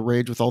is the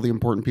rage with all the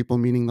important people,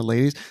 meaning the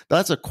ladies.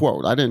 That's a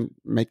quote. I didn't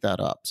make that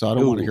up, so I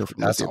don't want to hear from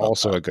you. That's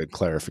also a good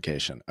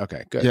clarification.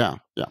 Okay, good. Yeah.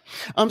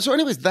 So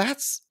anyways,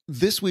 that's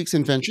this week's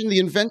invention, the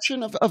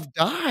invention of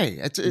dye.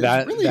 It's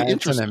really interesting.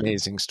 That's an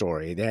amazing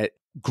story.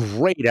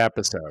 Great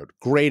episode.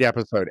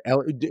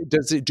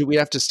 Do we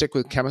have to stick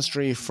with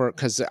chemistry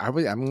because I'm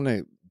going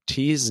to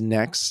tease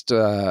next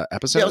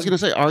episode? Yeah, I was going to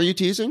say, are you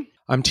teasing?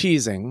 I'm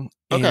teasing.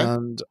 Okay.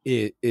 And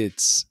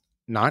it's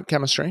not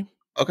chemistry.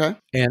 Okay.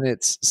 And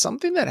it's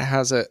something that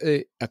has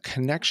a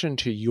connection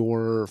to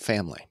your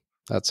family.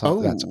 That's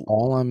all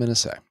I'm going to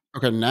say.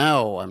 Okay,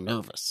 now I'm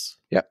nervous.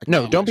 Yeah,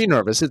 no, don't be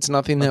nervous. It's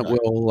nothing that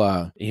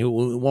will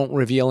won't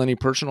reveal any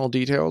personal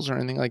details or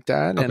anything like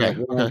that, and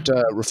it won't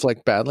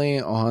reflect badly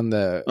on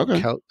the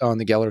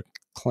Geller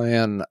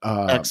clan.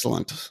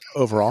 Excellent.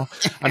 Overall,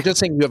 I'm just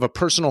saying you have a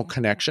personal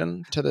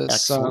connection to this.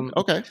 Excellent.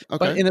 Okay.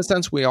 But in a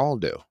sense, we all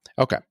do.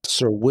 Okay,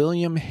 Sir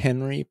William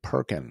Henry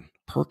Perkin.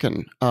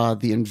 The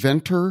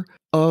inventor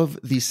of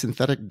the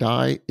synthetic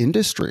dye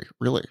industry,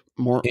 really,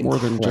 more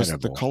than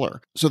just the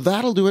color. So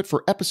that'll do it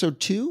for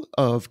episode 2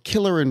 of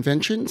Killer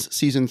Inventions,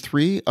 season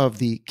 3 of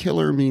the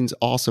Killer Means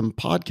Awesome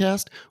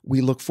podcast.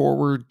 We look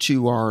forward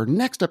to our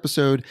next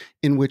episode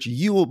in which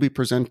you will be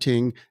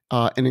presenting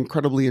an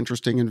incredibly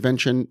interesting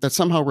invention that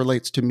somehow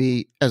relates to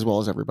me as well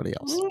as everybody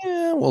else.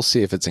 Yeah, we'll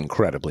see if it's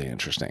incredibly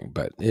interesting,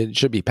 but it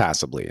should be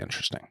passably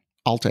interesting.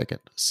 I'll take it.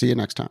 See you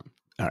next time.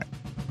 All right.